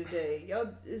at the end of the day. Y'all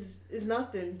is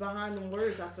nothing behind them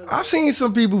words. I feel like. I've seen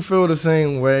some people feel the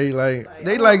same way. Like Like,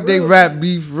 they I like want they real rap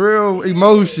beef. beef, real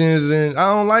emotions, and I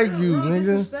don't like you, real nigga.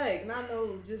 disrespect. Not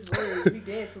no just words. We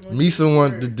dancing. on Misa these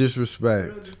want the words. disrespect.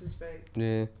 Real disrespect.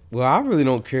 Yeah. Well, I really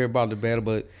don't care about the battle,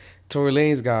 but Tory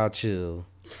Lanez gotta chill.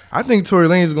 I think Tory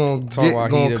Lanez Talk about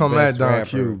he gonna the come best at Don rapper.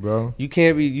 Q, bro. You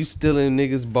can't be you stealing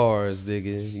niggas bars,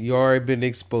 nigga. You already been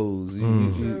exposed.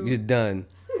 You're done.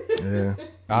 Yeah.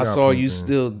 I got saw point you there.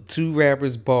 steal 2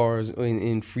 rappers' bars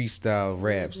in freestyle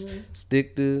raps.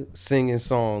 Stick to singing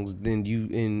songs, then you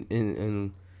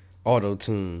in auto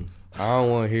tune. I don't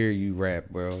want to hear you rap,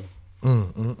 bro.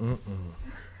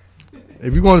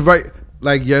 If you gonna write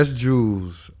like Yes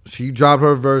Jules, she dropped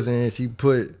her verse and she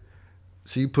put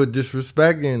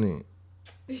disrespect in it.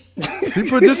 She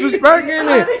put disrespect in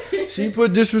it. She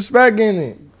put disrespect in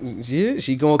it. Yeah,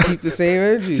 she gonna keep the same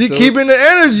energy. She so keeping the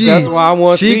energy. That's why I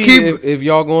want to She see keep- if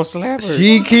y'all gonna slap her.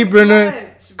 She keeping the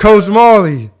Coach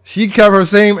Marley. She kept her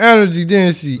same energy,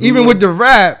 didn't she? Even with the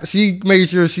rap, she made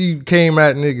sure she came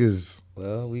at niggas.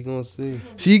 Well, we gonna see.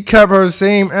 She kept her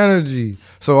same energy.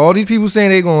 So all these people saying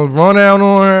they gonna run out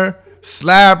on her,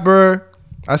 slap her.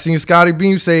 I seen Scotty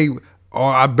Beam say, "Oh,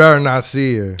 I better not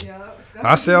see her."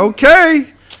 I said, "Okay."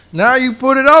 Now you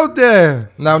put it out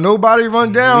there. Now nobody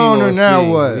run down on her. gonna Now see.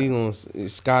 what? We gonna see.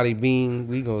 Scotty Bean.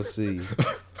 We gonna see.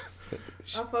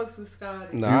 I fucks with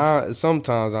Scotty. Nah,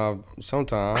 sometimes I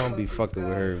don't be fucking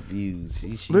with her views.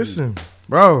 She- Listen,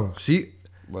 bro.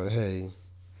 but hey,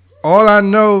 All I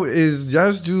know is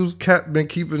Just Juice been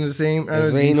keeping the same if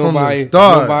energy ain't from nobody the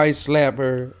start. nobody slap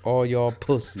her, all y'all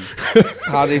pussy.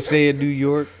 How they say in New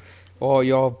York, all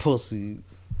y'all pussy.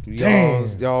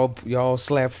 Y'all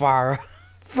slap fire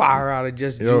out of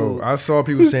Just Yo, Jules. I saw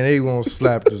people saying they gonna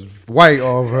slap this white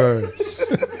off her.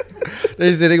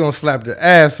 They said they gonna slap the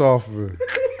ass off her.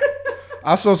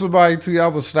 I saw somebody tweet, I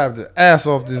would slap the ass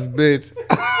off this bitch.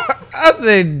 I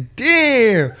said,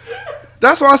 damn.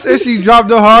 That's why I said she dropped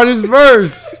the hardest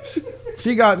verse.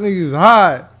 She got niggas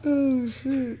hot. Oh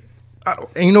shit.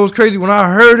 And you know what's crazy? When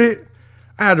I heard it,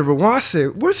 I had to rewind. I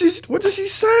said, what did she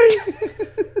say?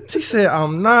 She said,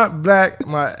 I'm not black,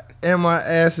 my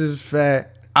ass is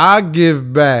fat. I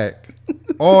give back.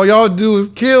 All y'all do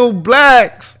is kill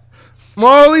blacks.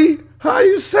 Marley, how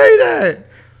you say that?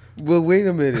 But wait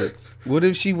a minute. What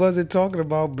if she wasn't talking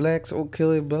about blacks or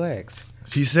killing blacks?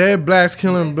 She said blacks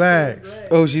killing blacks.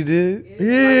 Oh, she did?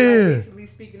 Yeah. Basically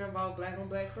speaking about black on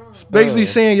black crime. Basically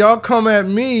saying y'all come at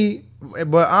me,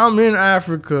 but I'm in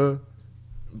Africa.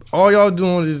 All y'all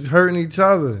doing is hurting each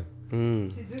other.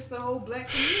 This the whole black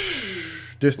community.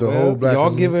 Just the whole black y'all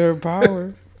community. giving her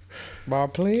power by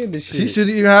playing this shit. She should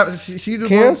even have. She the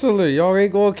cancel her. Y'all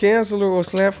ain't gonna cancel her or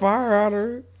slap fire out of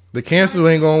her. The cancel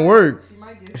ain't gonna work.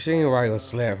 She ain't right gonna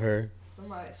slap her.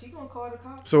 She gonna call the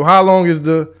cops. So how long is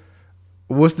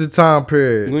what's the time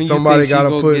period? When you Somebody think she gotta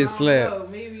gonna put. get slapped.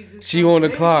 She on the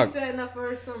clock.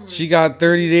 She got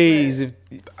 30 days. If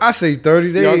I say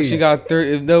 30 days. she got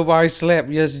 30. If nobody slapped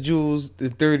Yes Jules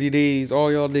in 30 days,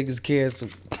 all y'all niggas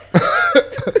canceled.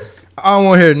 I don't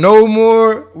want to hear no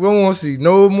more. We don't want to see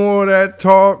no more of that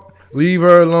talk. Leave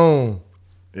her alone.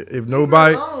 If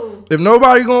nobody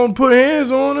gonna put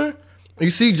hands on her, you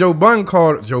see Joe Budden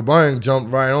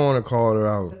jumped right on her, called her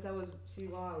out.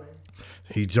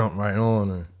 He jumped right on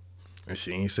her, and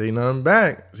she ain't say nothing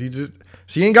back.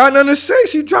 She ain't got nothing to say.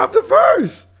 She dropped the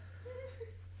verse.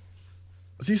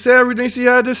 She said everything she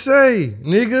had to say,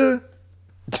 nigga.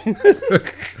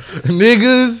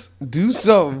 Niggas, do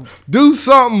something. Do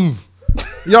something.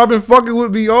 Y'all been fucking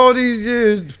with me all these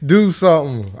years. Do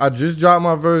something. I just dropped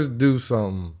my verse. Do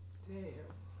something. Damn.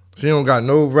 She don't got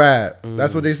no rap.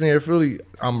 That's what they say in Philly.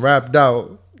 I'm rapped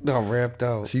out. I'm rapped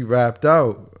out. She rapped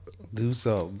out. Do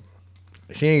something.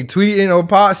 She ain't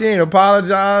tweeting. She ain't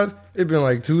apologized. It been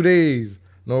like 2 days.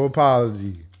 No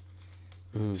apology.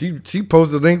 She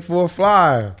posted a link for a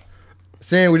flyer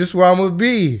saying, well, this is where I'm gonna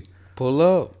be. Pull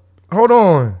up. Hold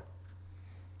on.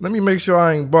 Let me make sure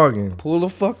I ain't bugging. Pull the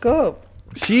fuck up.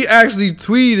 She actually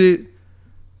tweeted.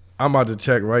 I'm about to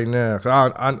check right now.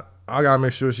 Cause I gotta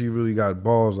make sure she really got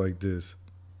balls like this.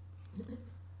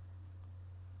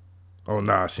 Oh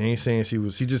nah, she ain't saying she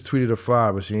was. She just tweeted a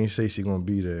flyer, but she ain't say she gonna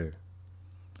be there.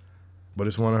 But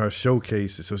it's one of her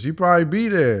showcases, so she probably be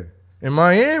there in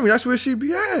Miami. That's where she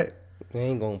be at. They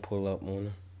ain't gonna pull up on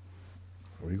her.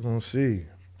 We gonna see.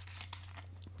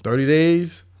 30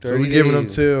 days. 30 so we giving them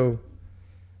till,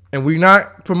 and we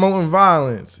not promoting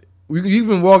violence. We can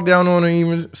even walk down on her, and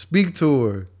even speak to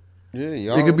her. Yeah,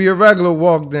 y'all. It could be a regular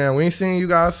walk down. We ain't saying you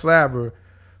gotta slap her,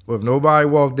 but if nobody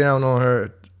walk down on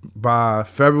her by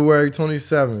February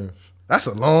 27th, that's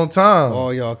a long time.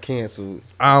 All y'all canceled.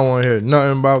 I don't want to hear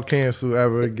nothing about cancel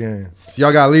ever again. So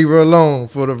y'all gotta leave her alone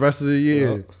for the rest of the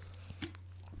year. Yep.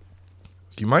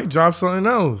 She might drop something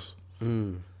else.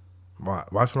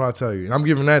 Watch what I tell you. And I'm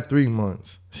giving that 3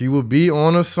 months. She will be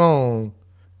on a song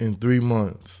in 3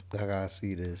 months. I gotta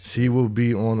see this. She will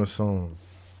be on a song.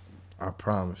 I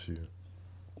promise you.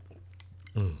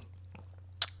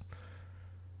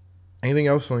 Anything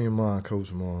else on your mind,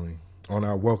 Coach Marley, on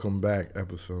our Welcome Back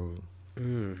episode?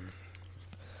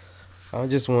 I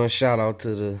just want to shout out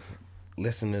to the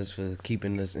listeners for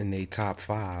keeping us in their top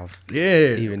 5.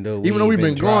 Yeah. Even though we've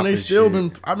been gone, they still shit.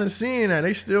 been. I've been seeing that.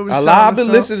 They still been. I've been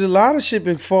listening. A lot of shit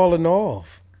been falling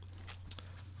off.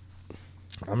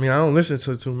 I mean, I don't listen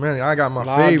to too many. I got my a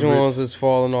lot of favorites. joints is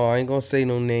falling off. I ain't gonna say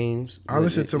no names. I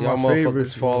listen to y'all my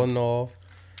favorites. Motherfuckers falling off,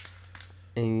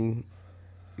 and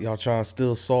y'all trying to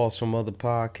steal sauce from other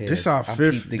podcasts. This our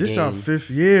fifth. This our 5th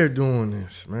year doing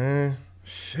this, man.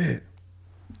 Shit.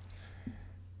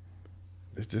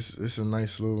 It's a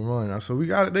nice little run. So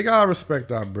they gotta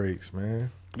respect our breaks,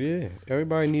 man. Yeah,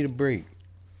 everybody need a break.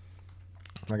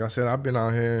 Like I said, I've been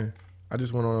out here. I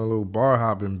just went on a little bar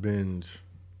hopping binge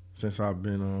since I've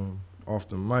been off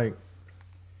the mic.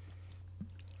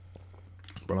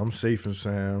 But I'm safe and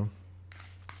sound.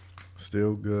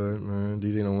 Still good, man.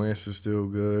 DJ No Answer still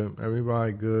good.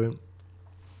 Everybody good.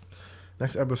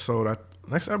 Next episode, I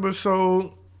think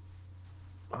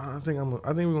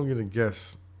we're gonna get a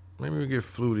guest. Maybe we get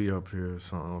Flutie up here or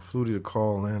something. Or Flutie to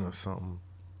call in or something.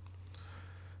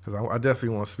 Cause I definitely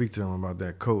want to speak to him about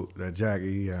that coat, that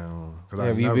jacket he had on.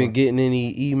 Have you been getting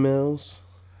any emails?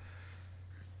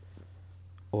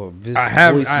 Or I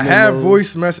have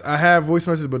voice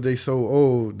messages, but they so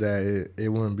old that it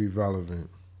wouldn't be relevant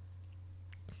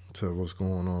to what's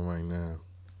going on right now.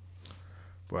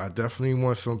 But I definitely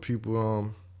want some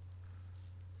people.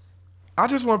 I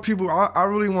just want people. I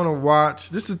really want to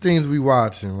watch. This is things we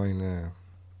watching right now.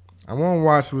 I want to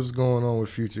watch what's going on with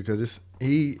Future because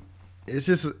he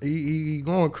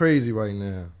going crazy right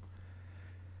now.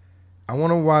 I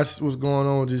want to watch what's going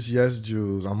on with this Yes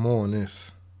Jules. I'm on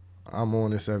this. I'm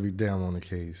on this every day. I'm on the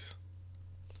case.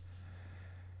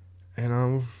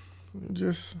 And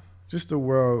just the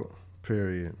world,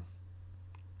 period.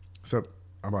 I'm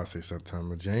about to say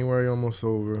September. January almost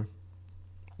over.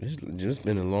 It's just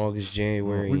been the longest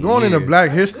January. We're going into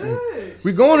Black History.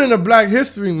 We're going into Black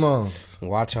History Month.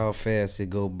 Watch how fast it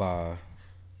go by.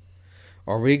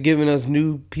 Are we giving us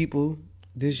new people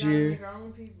this year? Our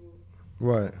own people.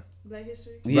 What? Black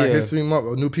History? Black History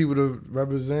Month. New people to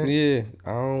represent? Yeah.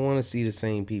 I don't want to see the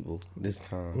same people this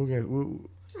time.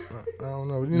 I don't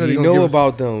know. You know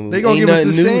about them. They gonna give us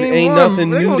the same Ain't one. nothing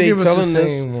new they telling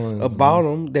us ones, about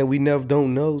them that we never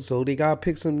don't know. So they gotta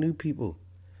pick some new people.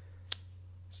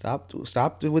 Stop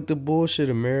with the bullshit,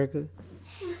 America.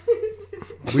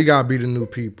 We gotta be the new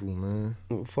people, man.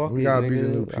 Well, fuck we it, gotta nigga. be the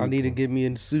new people. I need to get me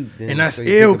in the suit. Then, and that's so you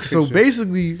take a ill. So picture.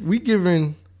 basically, we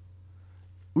giving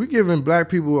Black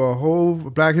people a whole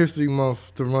Black History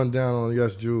Month to run down on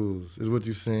Yes Jules. Is what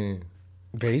you're saying?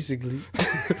 Basically,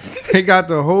 they got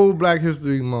the whole Black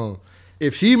History Month.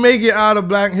 If she make it out of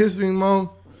Black History Month,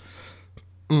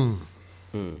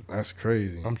 that's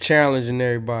crazy. I'm challenging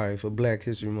everybody for Black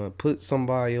History Month. Put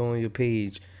somebody on your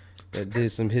page that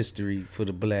did some history for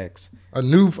the blacks. A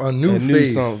new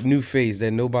face. New face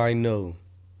that nobody know.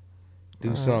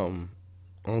 Do something.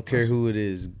 I don't care who it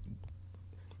is.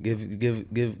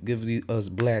 Give us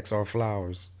blacks our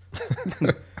flowers.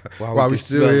 while we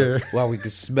still here. While we can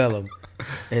smell them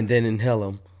and then inhale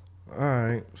them. All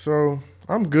right. So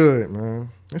I'm good, man.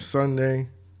 It's Sunday.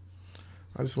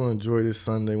 I just want to enjoy this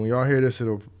Sunday. When y'all hear this,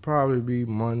 it'll probably be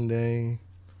Monday.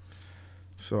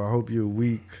 So I hope your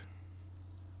week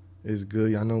is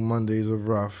good. I know Mondays are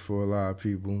rough for a lot of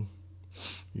people.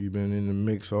 You've been in the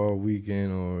mix all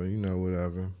weekend or,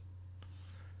 whatever.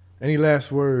 Any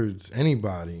last words?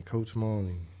 Anybody? Coach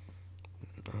Marley?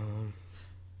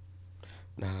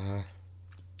 Nah.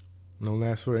 No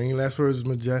last word. Any last words?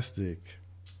 Majestic.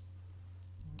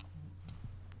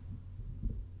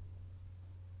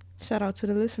 Shout out to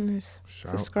the listeners.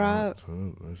 Subscribe.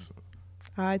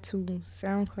 iTunes,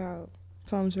 SoundCloud,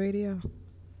 Plums Radio.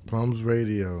 Plums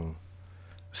Radio.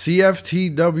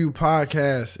 CFTW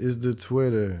Podcast is the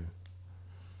Twitter.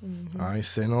 All right,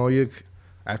 send all your...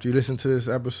 After you listen to this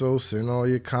episode, send all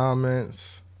your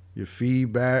comments, your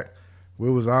feedback.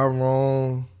 Where was I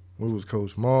wrong? Where was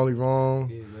Coach Marley wrong?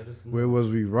 Yeah, let us know. Where was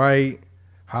we right?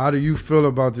 How do you feel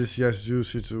about this Yes Jules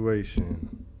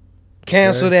situation?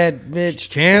 Cancel that bitch.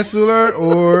 Cancel her,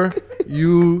 or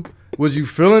was you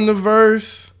feeling the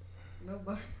verse?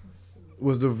 Nobody.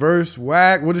 Was the verse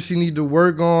whack? What does she need to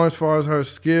work on as far as her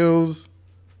skills,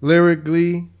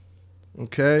 lyrically?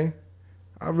 Okay.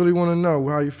 I really want to know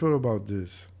how you feel about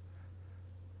this.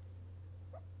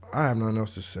 I have nothing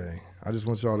else to say. I just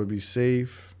want y'all to be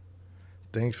safe.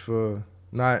 Thanks for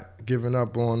not giving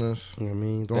up on us. You know what I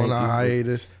mean? During our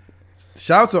hiatus.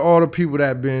 Shout out to all the people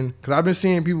that been, because I've been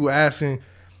seeing people asking,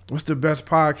 what's the best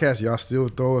podcast? Y'all still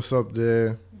throw us up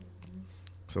there.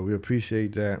 So we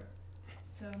appreciate that.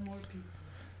 Tell more people.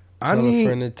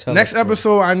 Next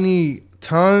episode, I need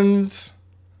tons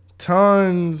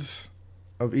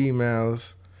of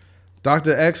emails.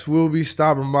 Dr. X will be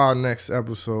stopping by next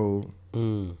episode.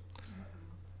 And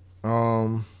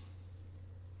I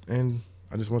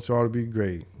just want y'all to be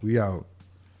great. We out.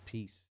 Peace.